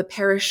the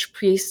parish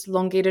priest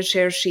Longuet de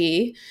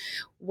Cergy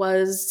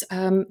was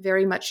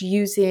very much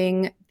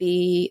using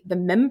the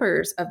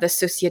members of the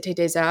Société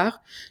des Arts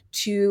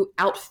to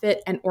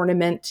outfit and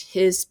ornament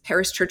his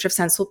parish church of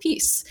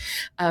Saint-Sulpice.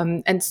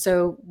 And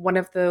so one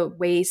of the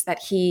ways that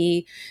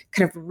he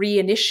kind of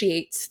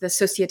reinitiates the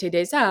Société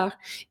des Arts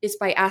is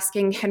by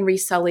asking Henry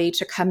Sully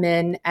to come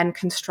in and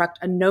construct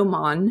a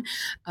gnomon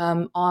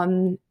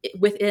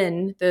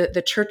within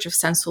the church of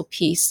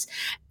Saint-Sulpice.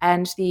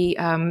 And the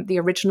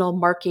original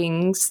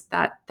markings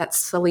that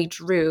Sully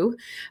drew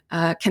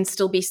can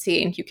still be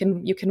seen.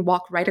 You can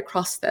walk right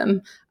across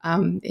them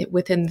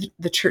within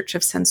the church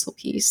of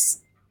Saint-Sulpice.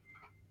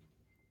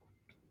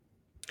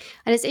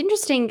 And it's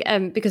interesting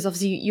because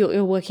obviously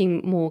you're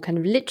working more kind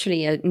of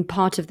literally in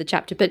part of the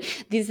chapter, but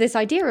this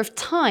idea of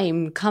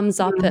time comes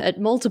up at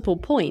multiple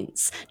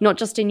points, not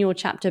just in your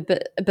chapter,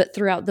 but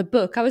throughout the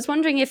book. I was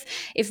wondering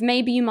if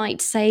maybe you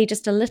might say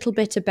just a little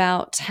bit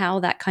about how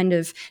that kind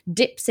of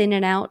dips in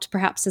and out,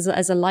 perhaps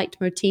as a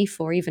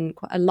leitmotif or even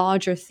a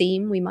larger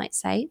theme, we might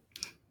say.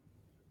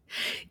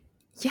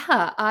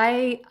 Yeah,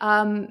 I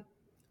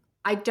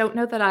don't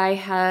know that I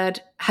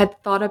had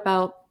thought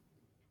about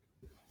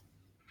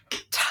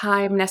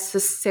time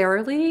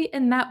necessarily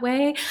in that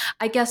way.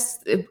 I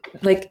guess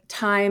like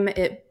time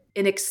in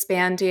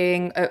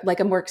expanding,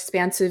 like a more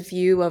expansive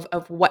view of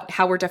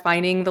how we're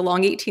defining the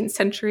long 18th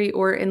century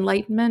or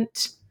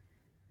Enlightenment.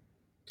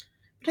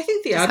 But I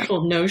think the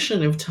actual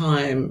notion of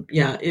time,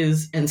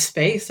 and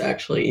space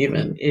actually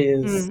even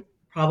is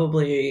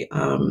probably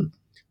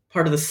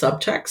part of the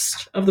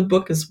subtext of the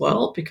book as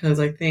well, because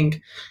I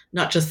think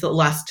not just the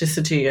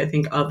elasticity, I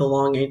think, of the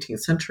long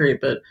 18th century,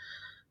 but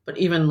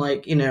even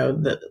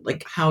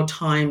how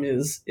time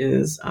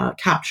is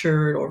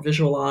captured or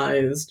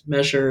visualized,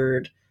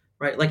 measured,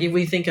 right? Like if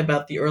we think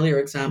about the earlier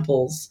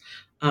examples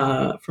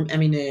from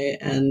Eminet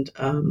and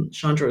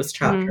Chandra's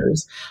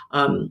chapters,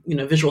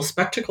 visual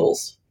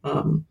spectacles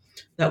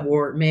that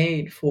were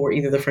made for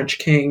either the French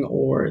king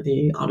or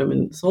the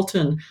Ottoman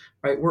Sultan,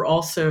 right? We're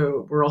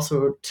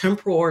also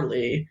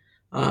temporally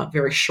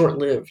very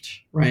short-lived,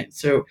 right?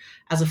 So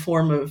as a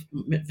form of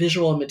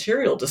visual and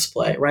material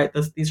display, right?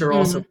 These are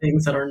also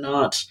things that are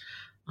not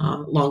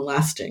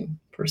long-lasting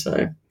per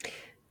se.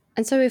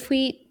 And so if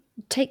we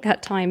take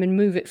that time and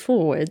move it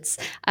forwards,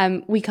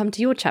 we come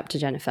to your chapter,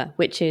 Jennifer,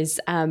 which is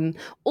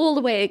all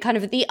the way kind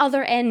of at the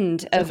other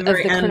end of the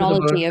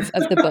chronology of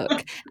the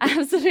book.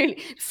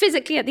 Absolutely.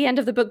 Physically at the end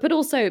of the book, but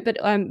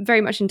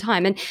very much in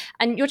time.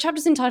 And your chapter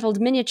is entitled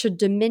Miniature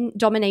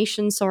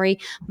Domination,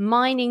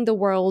 Mining the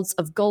Worlds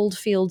of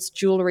Goldfields,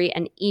 Jewelry,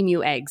 and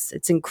Emu Eggs.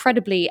 It's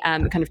incredibly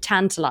kind of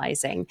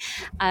tantalizing.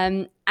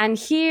 And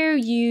here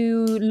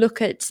you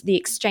look at the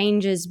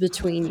exchanges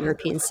between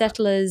European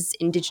settlers,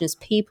 indigenous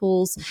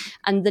peoples,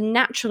 and the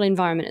natural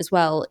environment as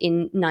well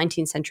in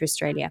 19th century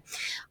Australia.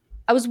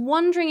 I was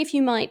wondering if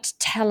you might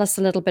tell us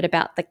a little bit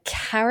about the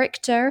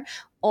character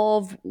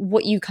of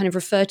what you kind of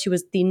refer to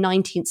as the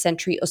 19th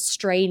century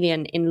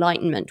Australian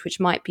Enlightenment, which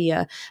might be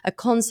a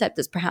concept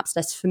that's perhaps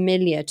less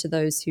familiar to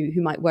those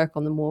who might work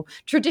on the more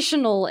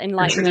traditional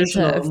Enlightenment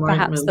of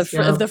perhaps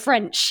the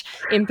French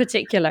in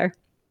particular.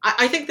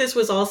 I think this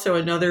was also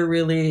another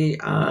really,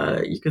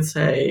 you could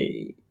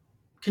say,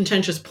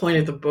 contentious point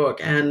of the book.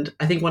 And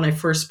I think when I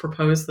first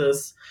proposed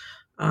this,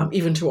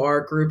 even to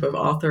our group of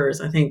authors,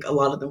 I think a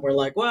lot of them were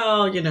like,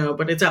 well,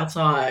 but it's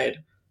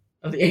outside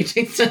of the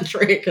 18th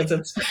century because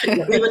it's in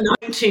the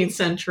 19th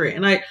century.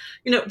 And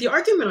the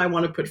argument I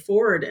want to put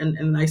forward,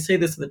 and I say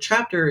this in the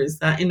chapter, is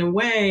that in a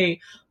way,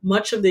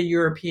 much of the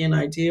European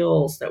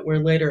ideals that were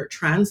later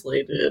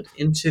translated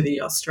into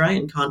the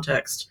Australian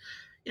context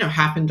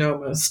happened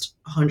almost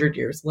 100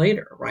 years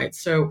later, right?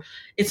 So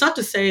it's not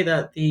to say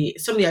that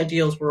some of the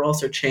ideals were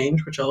also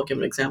changed, which I'll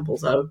give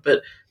examples of,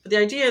 but the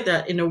idea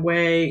that in a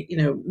way,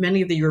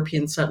 many of the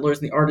European settlers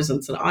and the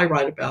artisans that I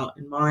write about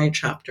in my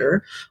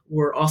chapter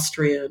were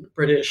Austrian,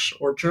 British,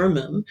 or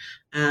German.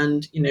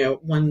 And,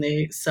 when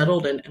they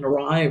settled and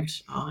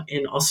arrived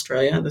in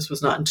Australia, this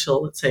was not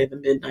until, let's say, the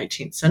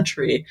mid-19th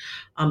century,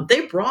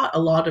 they brought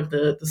a lot of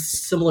the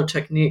similar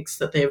techniques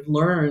that they have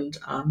learned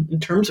in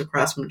terms of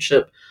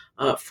craftsmanship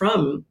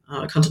from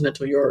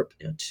continental Europe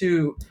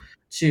to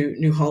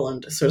New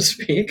Holland, so to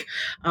speak.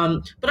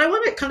 But I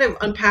want to kind of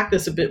unpack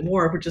this a bit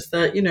more, which is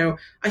that,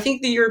 I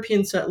think the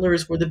European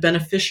settlers were the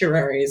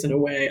beneficiaries in a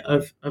way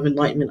of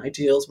Enlightenment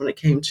ideals when it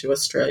came to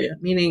Australia,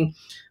 meaning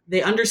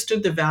they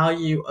understood the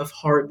value of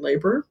hard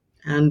labor.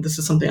 And this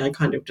is something I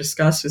kind of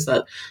discussed, is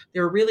that they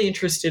were really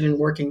interested in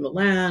working the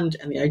land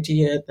and the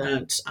idea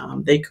that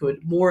they could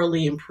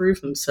morally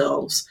improve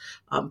themselves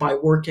by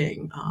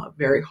working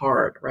very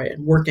hard, right,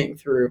 and working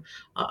through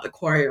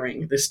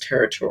acquiring this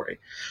territory.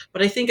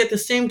 But I think at the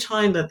same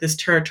time that this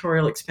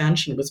territorial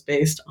expansion was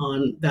based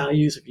on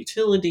values of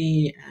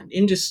utility and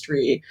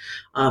industry,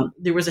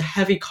 there was a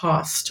heavy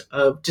cost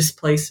of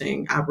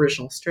displacing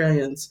Aboriginal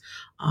Australians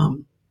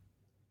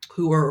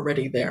who were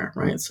already there,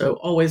 right? So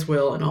always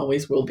will and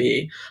always will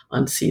be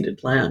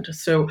unceded land.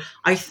 So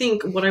I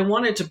think what I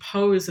wanted to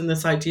pose in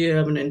this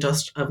idea of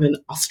an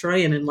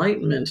Australian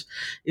Enlightenment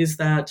is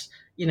that,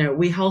 you know,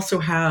 we also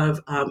have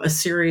a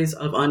series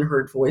of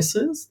unheard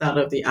voices, that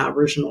of the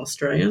Aboriginal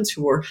Australians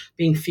who were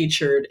being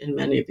featured in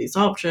many of these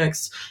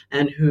objects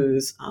and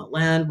whose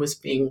land was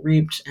being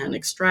reaped and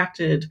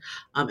extracted.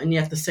 And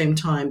yet at the same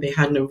time, they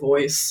had no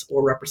voice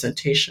or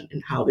representation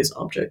in how these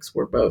objects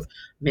were both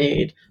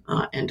made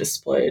and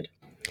displayed.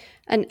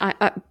 And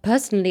I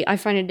personally, I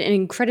find it an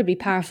incredibly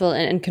powerful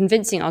and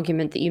convincing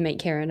argument that you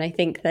make here. And I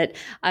think that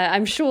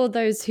I'm sure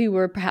those who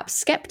were perhaps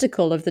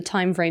skeptical of the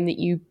time frame that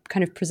you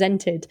kind of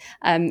presented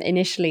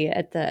initially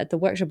at the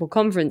workshop or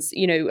conference,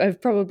 you know, have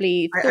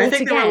probably thought I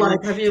think again. they were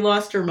like, have you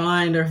lost your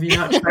mind, or have you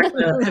not checked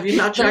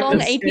the long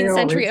 18th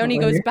century only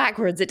goes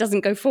backwards. It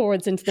doesn't go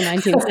forwards into the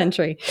 19th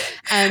century.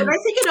 But I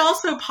think it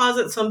also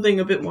posits something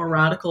a bit more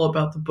radical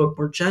about the book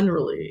more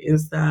generally,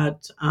 is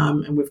that,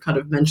 and we've kind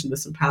of mentioned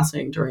this in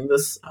passing during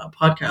this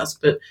podcast,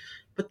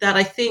 but that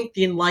I think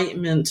the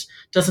Enlightenment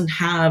doesn't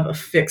have a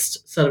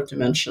fixed set of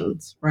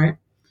dimensions, right?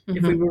 Mm-hmm.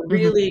 If we were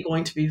really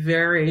going to be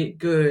very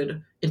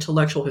good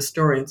intellectual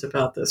historians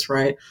about this,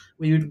 right,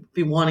 we would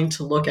be wanting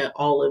to look at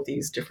all of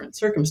these different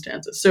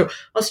circumstances. So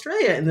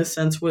Australia, in this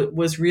sense,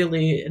 was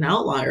really an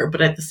outlier,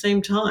 but at the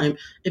same time,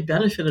 it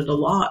benefited a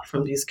lot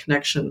from these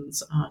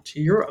connections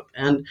to Europe.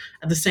 And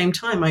at the same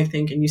time, I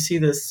think, and you see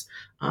this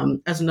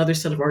as another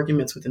set of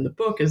arguments within the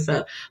book, is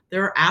that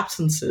there are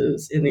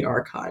absences in the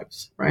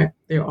archives, right?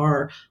 There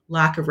are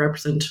lack of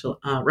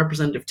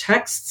representative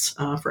texts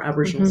for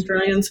Aboriginal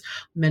Australians.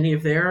 Many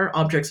of their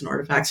objects and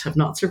artifacts have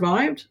not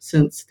survived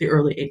since the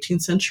early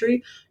 18th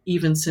century,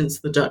 even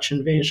since the Dutch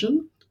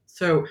invasion.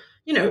 So,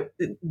 you know,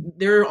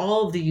 there are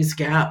all of these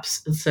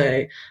gaps,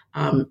 say,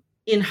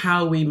 in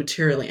how we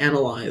materially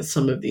analyze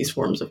some of these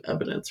forms of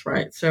evidence,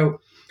 right? So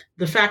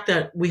the fact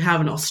that we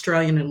have an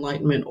Australian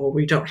Enlightenment or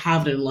we don't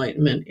have an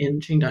Enlightenment in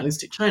Qing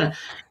Dynasty China,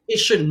 it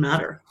shouldn't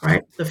matter,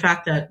 right? The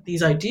fact that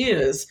these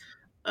ideas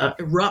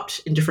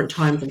erupt in different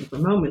times and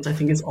different moments, I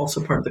think, is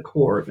also part of the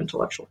core of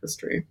intellectual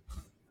history.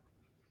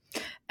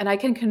 And I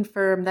can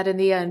confirm that in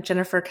the end,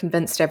 Jennifer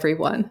convinced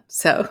everyone.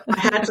 So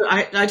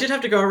I did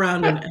have to go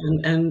around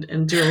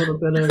and do a little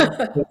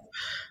bit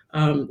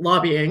of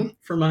lobbying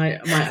for my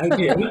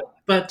idea.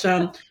 But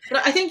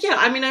I think, yeah,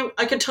 I mean,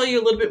 I could tell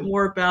you a little bit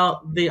more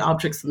about the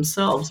objects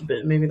themselves a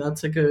bit. Maybe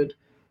that's a good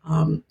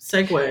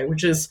segue,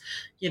 which is,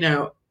 you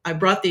know, I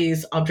brought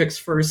these objects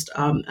first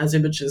as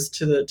images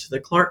to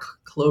the Clark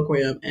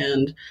Colloquium.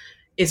 And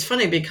it's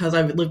funny because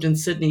I've lived in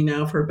Sydney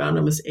now for about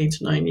almost 8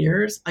 to 9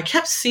 years. I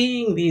kept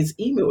seeing these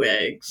emu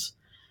eggs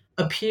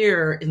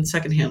appear in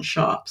secondhand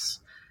shops.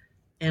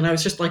 And I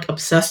was just like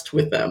obsessed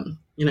with them.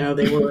 You know,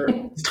 they were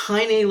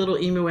tiny little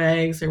emu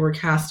eggs. They were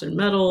cast in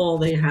metal.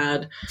 They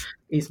had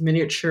these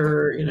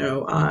miniature, you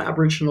know,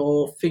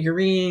 Aboriginal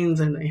figurines,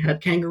 and they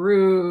had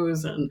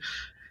kangaroos and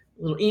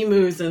little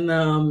emus in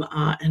them.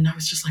 And I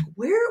was just like,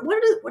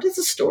 what is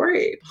the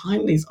story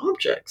behind these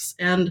objects?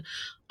 And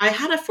I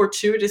had a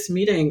fortuitous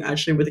meeting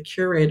actually with a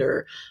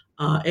curator,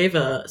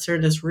 Ava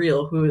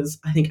Serendes-Reel, who is,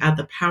 I think, at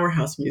the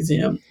Powerhouse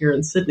Museum here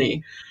in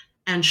Sydney.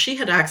 And she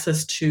had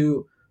access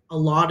to a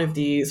lot of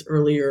these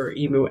earlier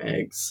emu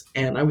eggs.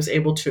 And I was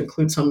able to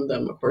include some of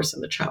them, of course,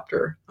 in the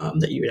chapter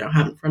that you now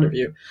have in front of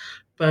you.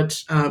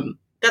 But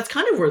that's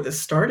kind of where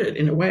this started,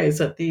 in a way, is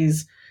that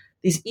these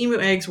emu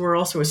eggs were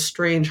also a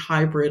strange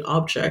hybrid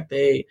object.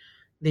 They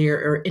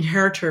are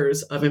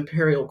inheritors of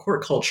imperial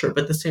court culture,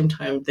 but at the same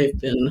time, they've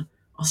been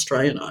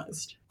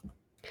Australianized.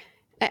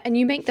 And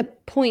you make the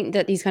point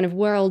that these kind of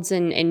worlds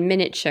in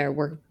miniature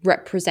were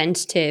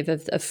representative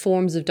of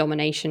forms of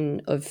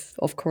domination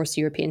of course,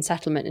 European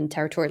settlement and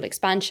territorial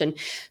expansion.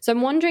 So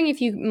I'm wondering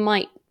if you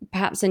might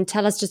perhaps then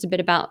tell us just a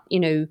bit about, you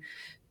know,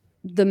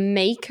 the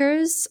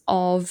makers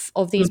of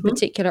these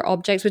particular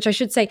objects, which I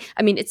should say,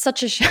 I mean, it's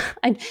such a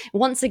and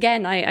once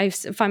again, I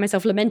find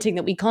myself lamenting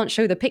that we can't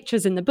show the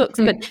pictures in the books,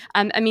 but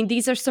I mean,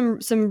 these are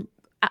some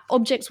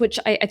objects which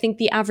I think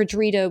the average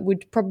reader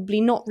would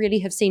probably not really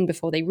have seen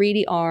before. They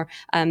really are.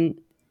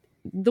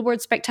 The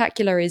word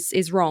spectacular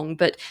is wrong,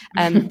 but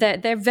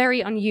they're very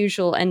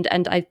unusual, and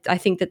I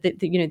think that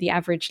the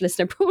average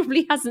listener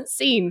probably hasn't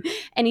seen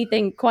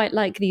anything quite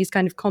like these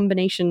kind of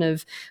combination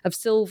of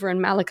silver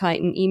and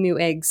malachite and emu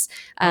eggs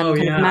of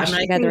mashed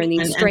together in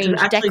these strange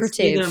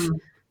decorative.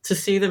 To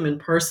see them in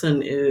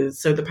person is,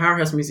 so the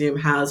Powerhouse Museum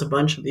has a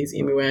bunch of these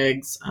emu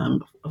eggs,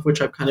 of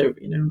which I've kind of,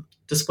 you know,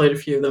 displayed a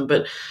few of them,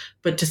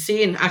 but to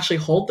see and actually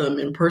hold them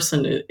in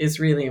person is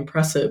really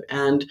impressive.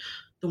 And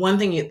the one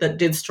thing that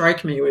did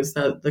strike me was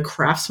that the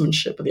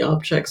craftsmanship of the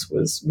objects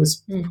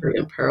was pretty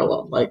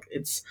unparalleled. Like,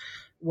 it's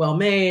well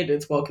made,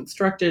 it's well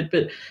constructed.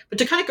 But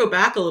to kind of go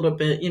back a little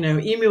bit,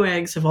 emu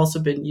eggs have also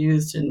been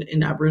used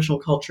in Aboriginal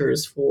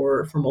cultures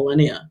for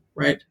millennia,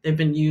 right? They've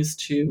been used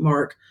to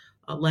mark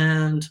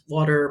land,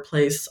 water,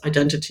 place,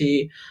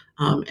 identity,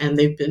 and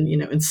they've been,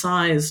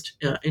 incised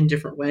in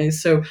different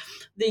ways. So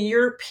the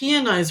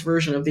Europeanized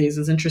version of these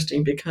is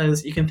interesting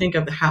because you can think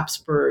of the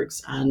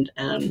Habsburgs and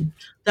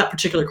that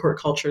particular court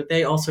culture.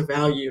 They also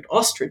valued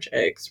ostrich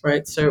eggs,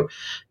 right? So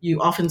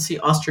you often see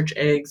ostrich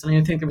eggs, and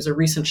I think there was a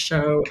recent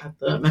show at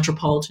the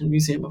Metropolitan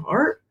Museum of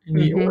Art in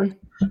New York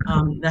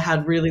that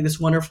had really this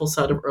wonderful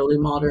set of early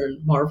modern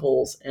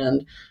marvels,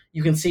 and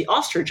you can see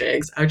ostrich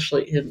eggs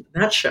actually in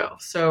that show.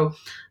 So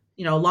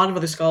a lot of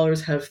other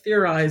scholars have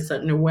theorized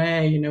that in a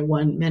way,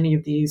 when many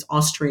of these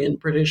Austrian,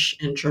 British,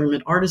 and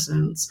German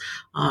artisans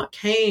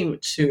came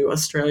to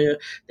Australia,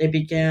 they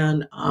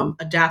began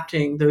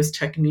adapting those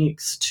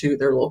techniques to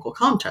their local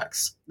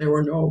context. There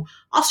were no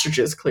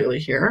ostriches clearly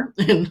here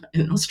in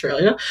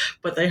Australia,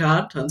 but they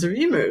had tons of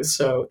emus.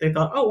 So they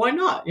thought, oh, why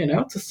not?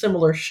 It's a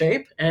similar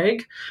shape,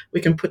 egg.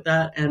 We can put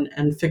that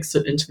and fix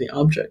it into the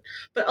object.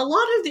 But a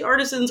lot of the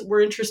artisans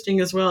were interesting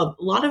as well.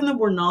 A lot of them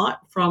were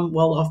not from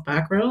well-off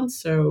backgrounds.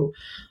 So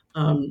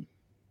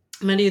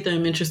many of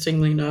them,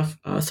 interestingly enough,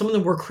 some of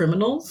them were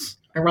criminals,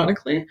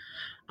 ironically.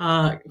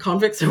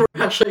 Convicts that were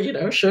actually,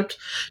 shipped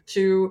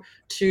to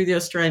the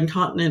Australian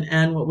continent.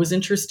 And what was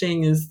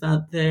interesting is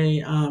that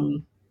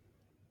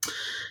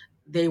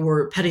they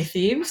were petty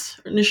thieves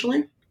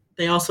initially.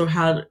 They also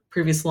had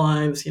previous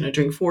lives,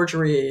 doing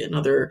forgery and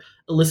other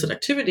illicit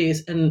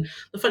activities. And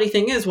the funny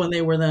thing is, when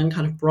they were then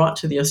kind of brought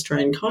to the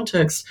Australian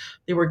context,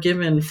 they were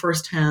given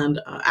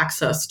firsthand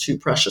access to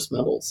precious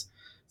metals.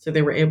 So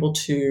they were able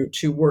to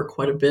work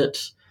quite a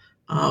bit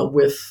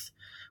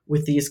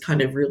with these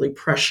kind of really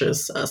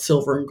precious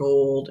silver and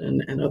gold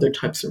and other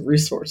types of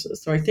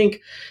resources. So I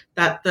think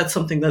that's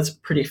something that's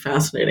pretty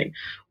fascinating.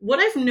 What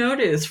I've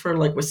noticed for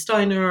like with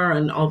Steiner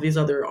and all these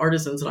other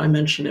artisans that I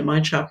mentioned in my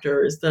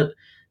chapter is that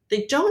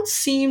they don't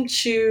seem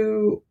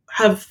to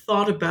have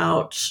thought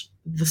about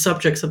the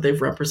subjects that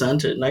they've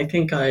represented. And I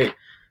think I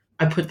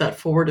put that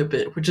forward a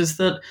bit, which is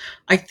that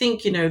I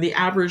think, the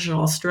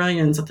Aboriginal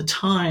Australians at the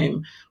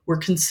time were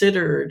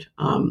considered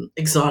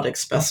exotic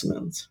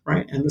specimens,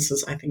 right? And this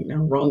is, I think now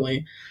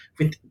wrongly, if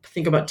we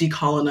think about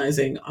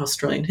decolonizing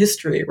Australian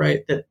history,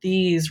 right, that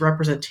these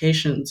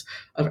representations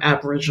of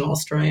Aboriginal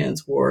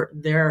Australians were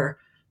their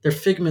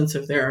figments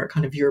of their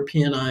kind of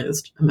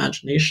Europeanized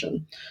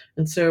imagination.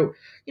 And so,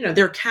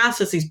 they're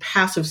cast as these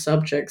passive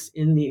subjects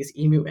in these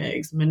emu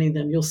eggs. Many of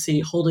them you'll see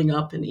holding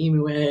up an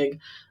emu egg.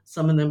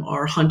 Some of them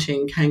are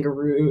hunting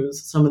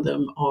kangaroos. Some of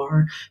them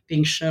are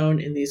being shown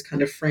in these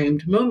kind of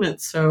framed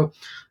moments. So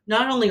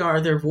not only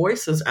are their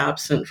voices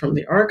absent from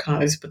the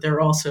archives, but they're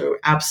also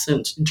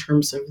absent in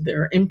terms of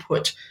their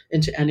input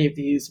into any of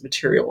these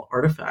material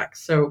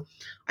artifacts. So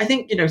I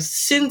think,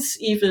 since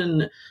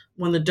even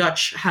when the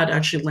Dutch had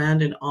actually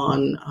landed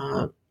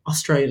on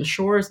Australian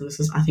shores, and this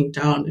is, I think,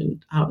 out in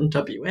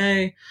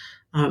WA,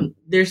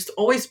 there's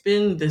always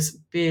been this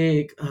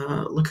big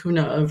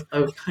lacuna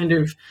of kind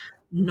of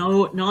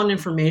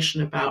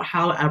non-information about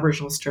how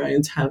Aboriginal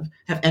Australians have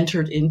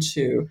entered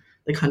into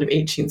the kind of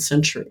 18th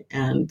century.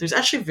 And there's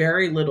actually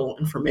very little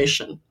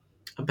information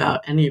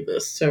about any of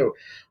this. So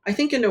I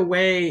think in a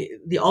way,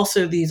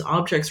 also these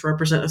objects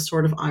represent a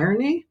sort of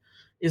irony,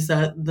 is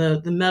that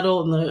the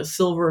metal and the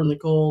silver and the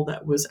gold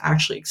that was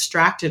actually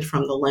extracted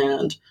from the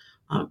land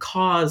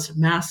caused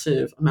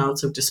massive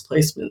amounts of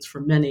displacements for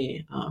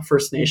many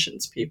First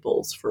Nations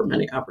peoples, for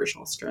many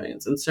Aboriginal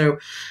Australians. And so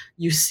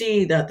you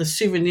see that the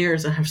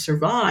souvenirs that have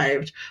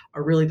survived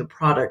are really the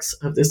products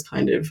of this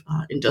kind of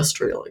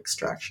industrial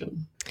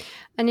extraction.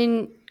 And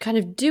in kind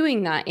of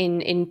doing that,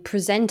 in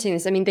presenting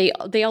this, I mean,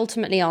 they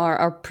ultimately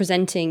are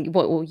presenting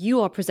what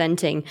you are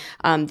presenting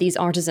these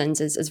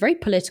artisans as very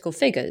political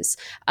figures.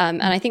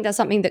 And I think that's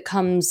something that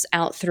comes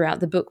out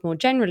throughout the book more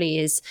generally,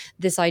 is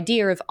this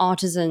idea of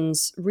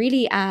artisans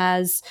really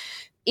as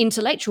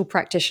intellectual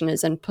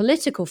practitioners and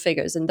political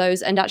figures, and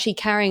actually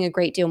carrying a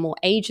great deal more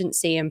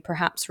agency and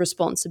perhaps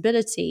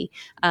responsibility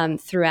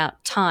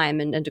throughout time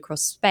and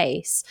across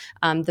space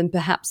than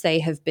perhaps they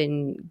have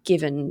been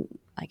given,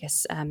 I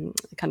guess,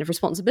 kind of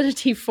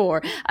responsibility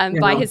for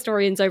by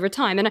historians over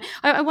time. And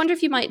I wonder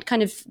if you might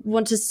kind of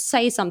want to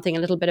say something a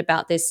little bit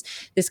about this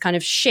kind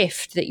of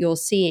shift that you're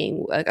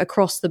seeing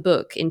across the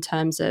book in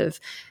terms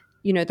of,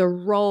 the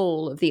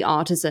role of the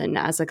artisan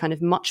as a kind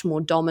of much more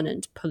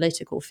dominant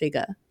political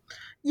figure.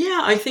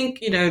 Yeah, I think,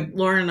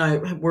 Lauren and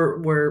I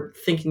were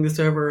thinking this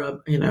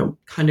over,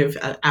 kind of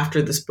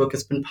after this book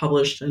has been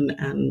published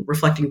and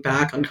reflecting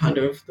back on kind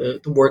of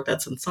the work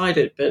that's inside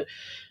it. But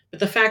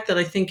the fact that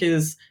I think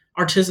is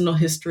artisanal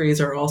histories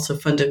are also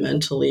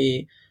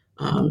fundamentally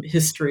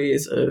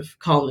histories of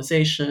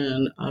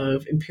colonization,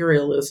 of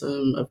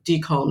imperialism, of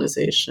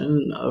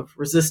decolonization, of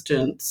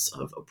resistance,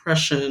 of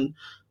oppression,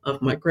 of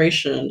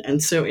migration.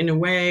 And so in a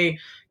way,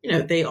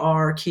 they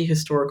are key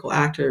historical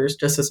actors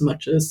just as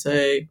much as,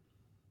 say,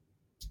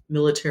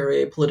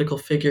 military, political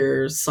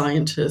figures,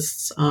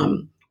 scientists,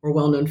 or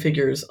well-known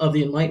figures of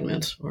the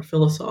Enlightenment or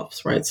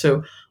philosophers, right?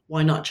 So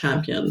why not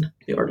champion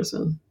the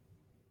artisan?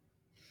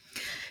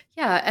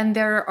 Yeah, and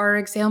there are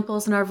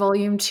examples in our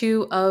volume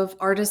too of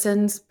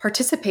artisans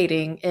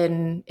participating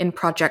in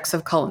projects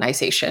of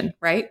colonization,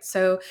 right?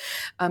 So,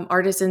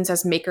 artisans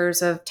as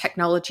makers of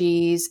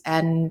technologies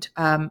and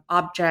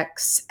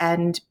objects,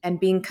 and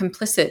being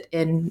complicit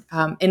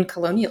in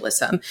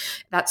colonialism.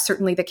 That's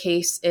certainly the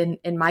case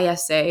in my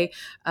essay,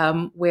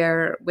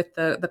 where with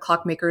the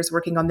clockmakers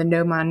working on the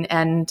gnomon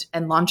and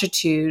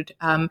longitude,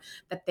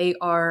 that they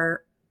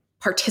are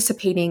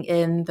participating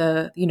in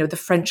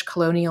the French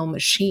colonial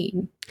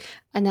machine.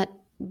 And that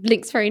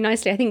links very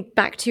nicely, I think,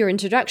 back to your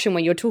introduction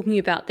where you're talking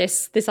about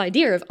this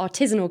idea of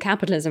artisanal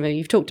capitalism. And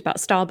you've talked about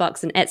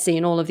Starbucks and Etsy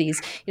and all of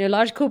these,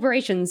 large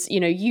corporations,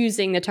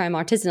 using the term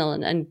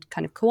artisanal and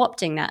kind of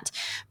co-opting that.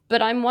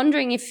 But I'm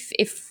wondering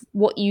if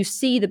what you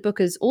see the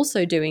book is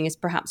also doing is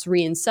perhaps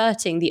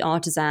reinserting the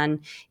artisan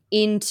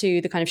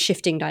into the kind of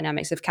shifting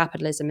dynamics of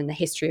capitalism and the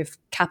history of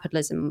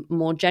capitalism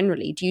more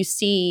generally. Do you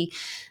see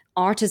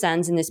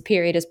artisans in this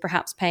period as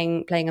perhaps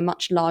playing a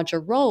much larger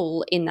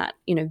role in that,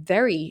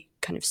 very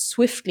kind of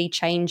swiftly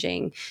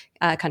changing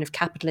kind of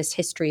capitalist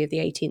history of the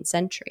 18th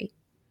century?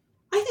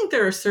 I think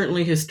there are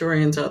certainly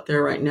historians out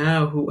there right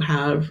now who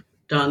have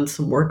done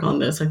some work on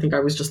this. I think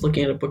I was just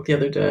looking at a book the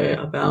other day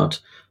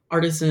about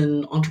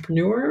artisan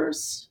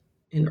entrepreneurs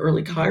in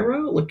early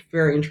Cairo. It looked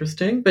very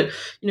interesting. But,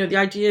 the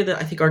idea that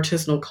I think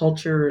artisanal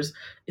cultures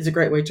is a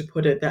great way to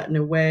put it, that in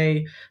a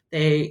way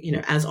they,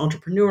 as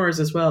entrepreneurs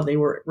as well, they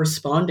were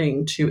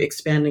responding to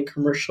expanding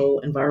commercial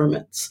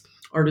environments.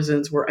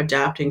 Artisans were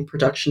adapting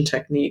production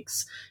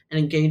techniques and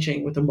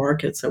engaging with the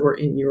markets that were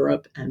in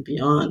Europe and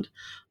beyond.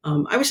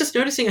 I was just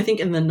noticing, I think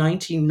in the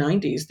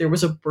 1990s, there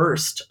was a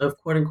burst of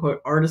quote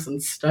unquote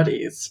artisan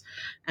studies.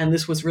 And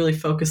this was really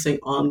focusing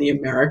on the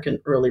American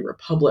early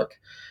republic.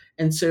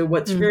 And so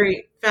what's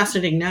very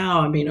fascinating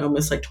now,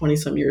 almost like 20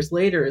 some years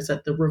later, is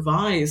that the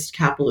revised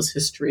capitalist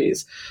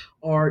histories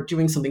are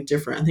doing something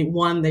different. I think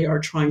one, they are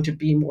trying to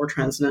be more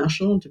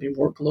transnational, to be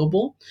more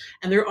global,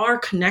 and there are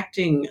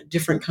connecting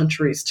different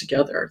countries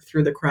together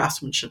through the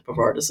craftsmanship of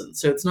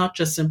artisans. So it's not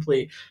just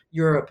simply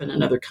Europe and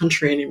another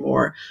country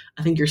anymore.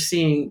 I think you're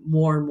seeing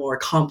more and more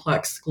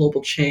complex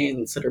global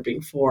chains that are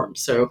being formed.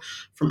 So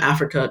from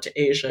Africa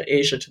to Asia,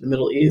 Asia to the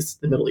Middle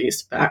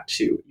East back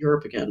to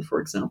Europe again, for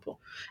example.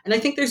 And I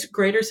think there's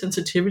greater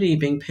sensitivity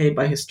being paid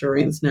by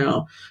historians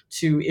now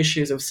to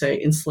issues of,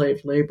 say,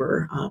 enslaved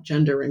labor,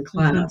 gender and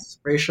class,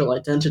 racial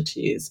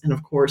identities, and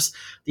of course,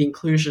 the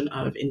inclusion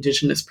of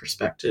indigenous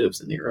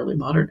perspectives in the early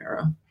modern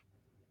era.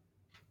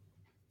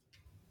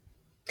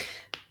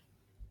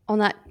 On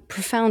that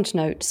profound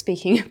note,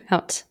 speaking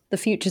about the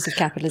futures of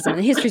capitalism and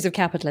the histories of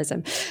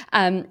capitalism,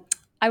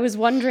 I was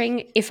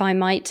wondering if I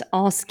might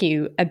ask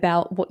you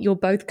about what you're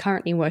both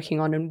currently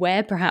working on and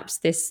where perhaps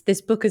this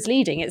book is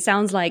leading. It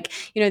sounds like,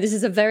 this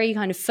is a very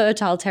kind of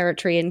fertile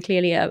territory and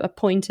clearly a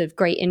point of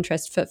great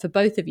interest for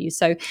both of you.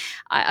 So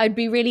I'd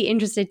be really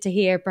interested to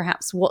hear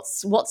perhaps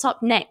what's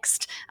up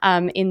next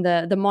in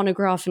the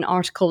monograph and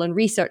article and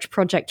research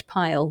project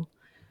pile.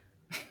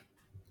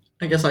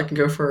 I guess I can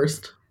go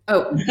first.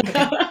 Oh,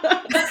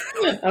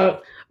 okay.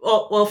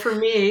 Well, for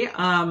me,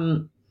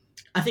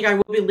 I think I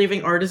will be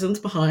leaving artisans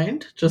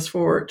behind just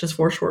for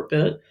a short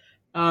bit.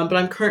 But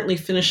I'm currently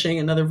finishing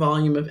another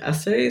volume of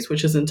essays,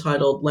 which is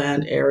entitled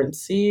Land, Air, and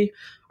Sea,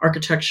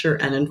 Architecture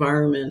and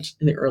Environment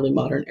in the Early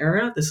Modern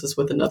Era. This is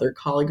with another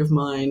colleague of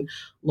mine,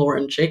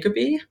 Lauren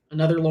Jacoby,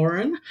 another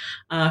Lauren,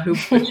 who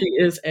she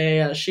is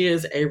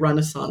a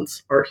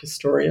Renaissance art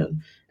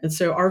historian. And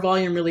so our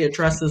volume really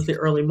addresses the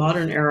early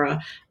modern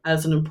era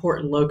as an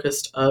important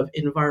locus of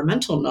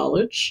environmental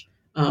knowledge,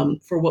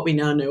 for what we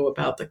now know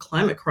about the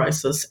climate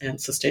crisis and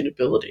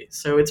sustainability.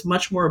 So it's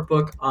much more a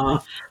book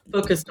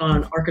focused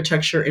on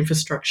architecture,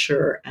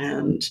 infrastructure,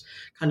 and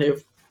kind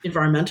of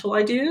environmental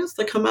ideas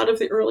that come out of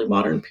the early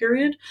modern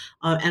period.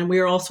 And we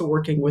are also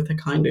working with a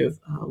kind of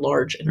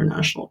large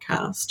international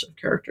cast of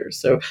characters.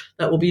 So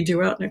that will be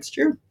due out next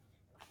year.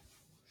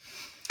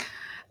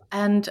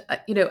 And,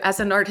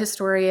 as an art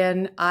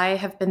historian, I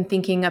have been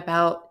thinking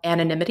about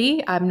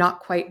anonymity. I'm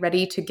not quite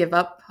ready to give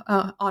up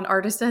on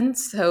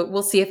artisans. So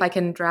we'll see if I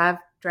can drag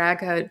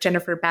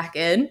Jennifer back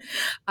in.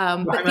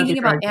 But thinking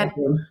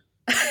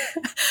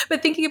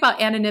about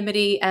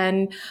anonymity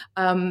and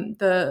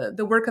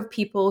the work of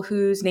people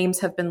whose names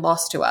have been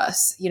lost to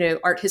us.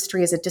 Art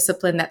history is a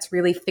discipline that's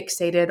really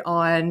fixated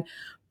on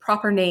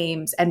proper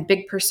names and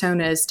big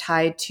personas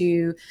tied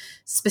to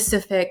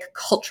specific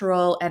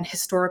cultural and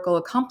historical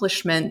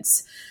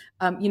accomplishments.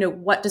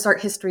 What does art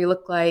history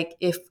look like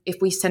if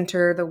we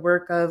center the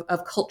work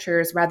of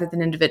cultures rather than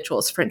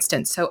individuals, for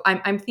instance? So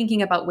I'm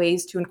thinking about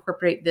ways to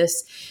incorporate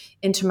this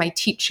into my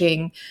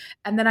teaching.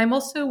 And then I'm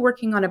also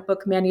working on a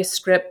book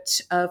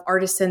manuscript of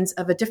artisans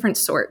of a different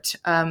sort.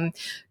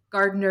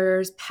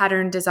 Gardeners,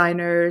 pattern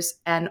designers,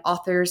 and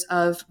authors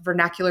of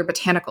vernacular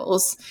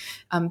botanicals.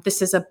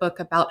 This is a book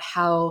about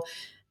how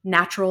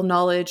natural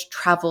knowledge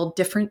traveled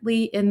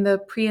differently in the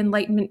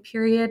pre-Enlightenment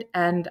period.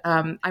 And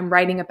I'm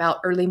writing about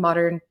early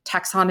modern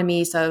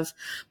taxonomies of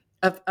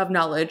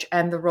knowledge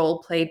and the role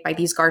played by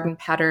these garden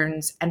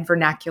patterns and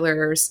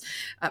vernacular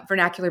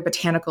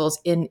botanicals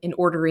in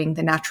ordering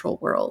the natural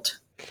world.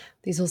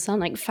 These all sound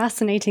like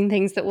fascinating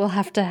things that we'll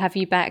have to have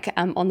you back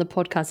on the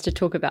podcast to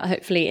talk about,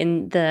 hopefully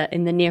in the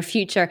near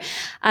future.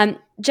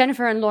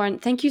 Jennifer and Lauren,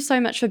 thank you so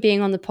much for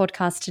being on the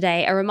podcast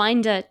today. A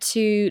reminder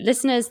to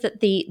listeners that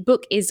the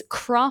book is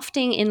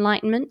Crafting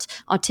Enlightenment,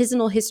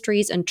 Artisanal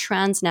Histories and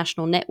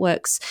Transnational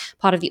Networks,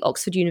 part of the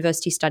Oxford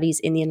University Studies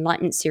in the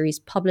Enlightenment series,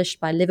 published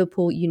by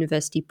Liverpool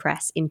University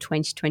Press in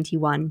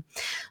 2021.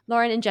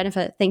 Lauren and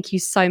Jennifer, thank you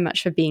so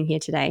much for being here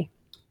today.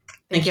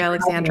 Thank you,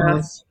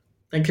 Alexandra.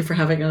 Thank you for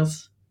having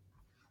us.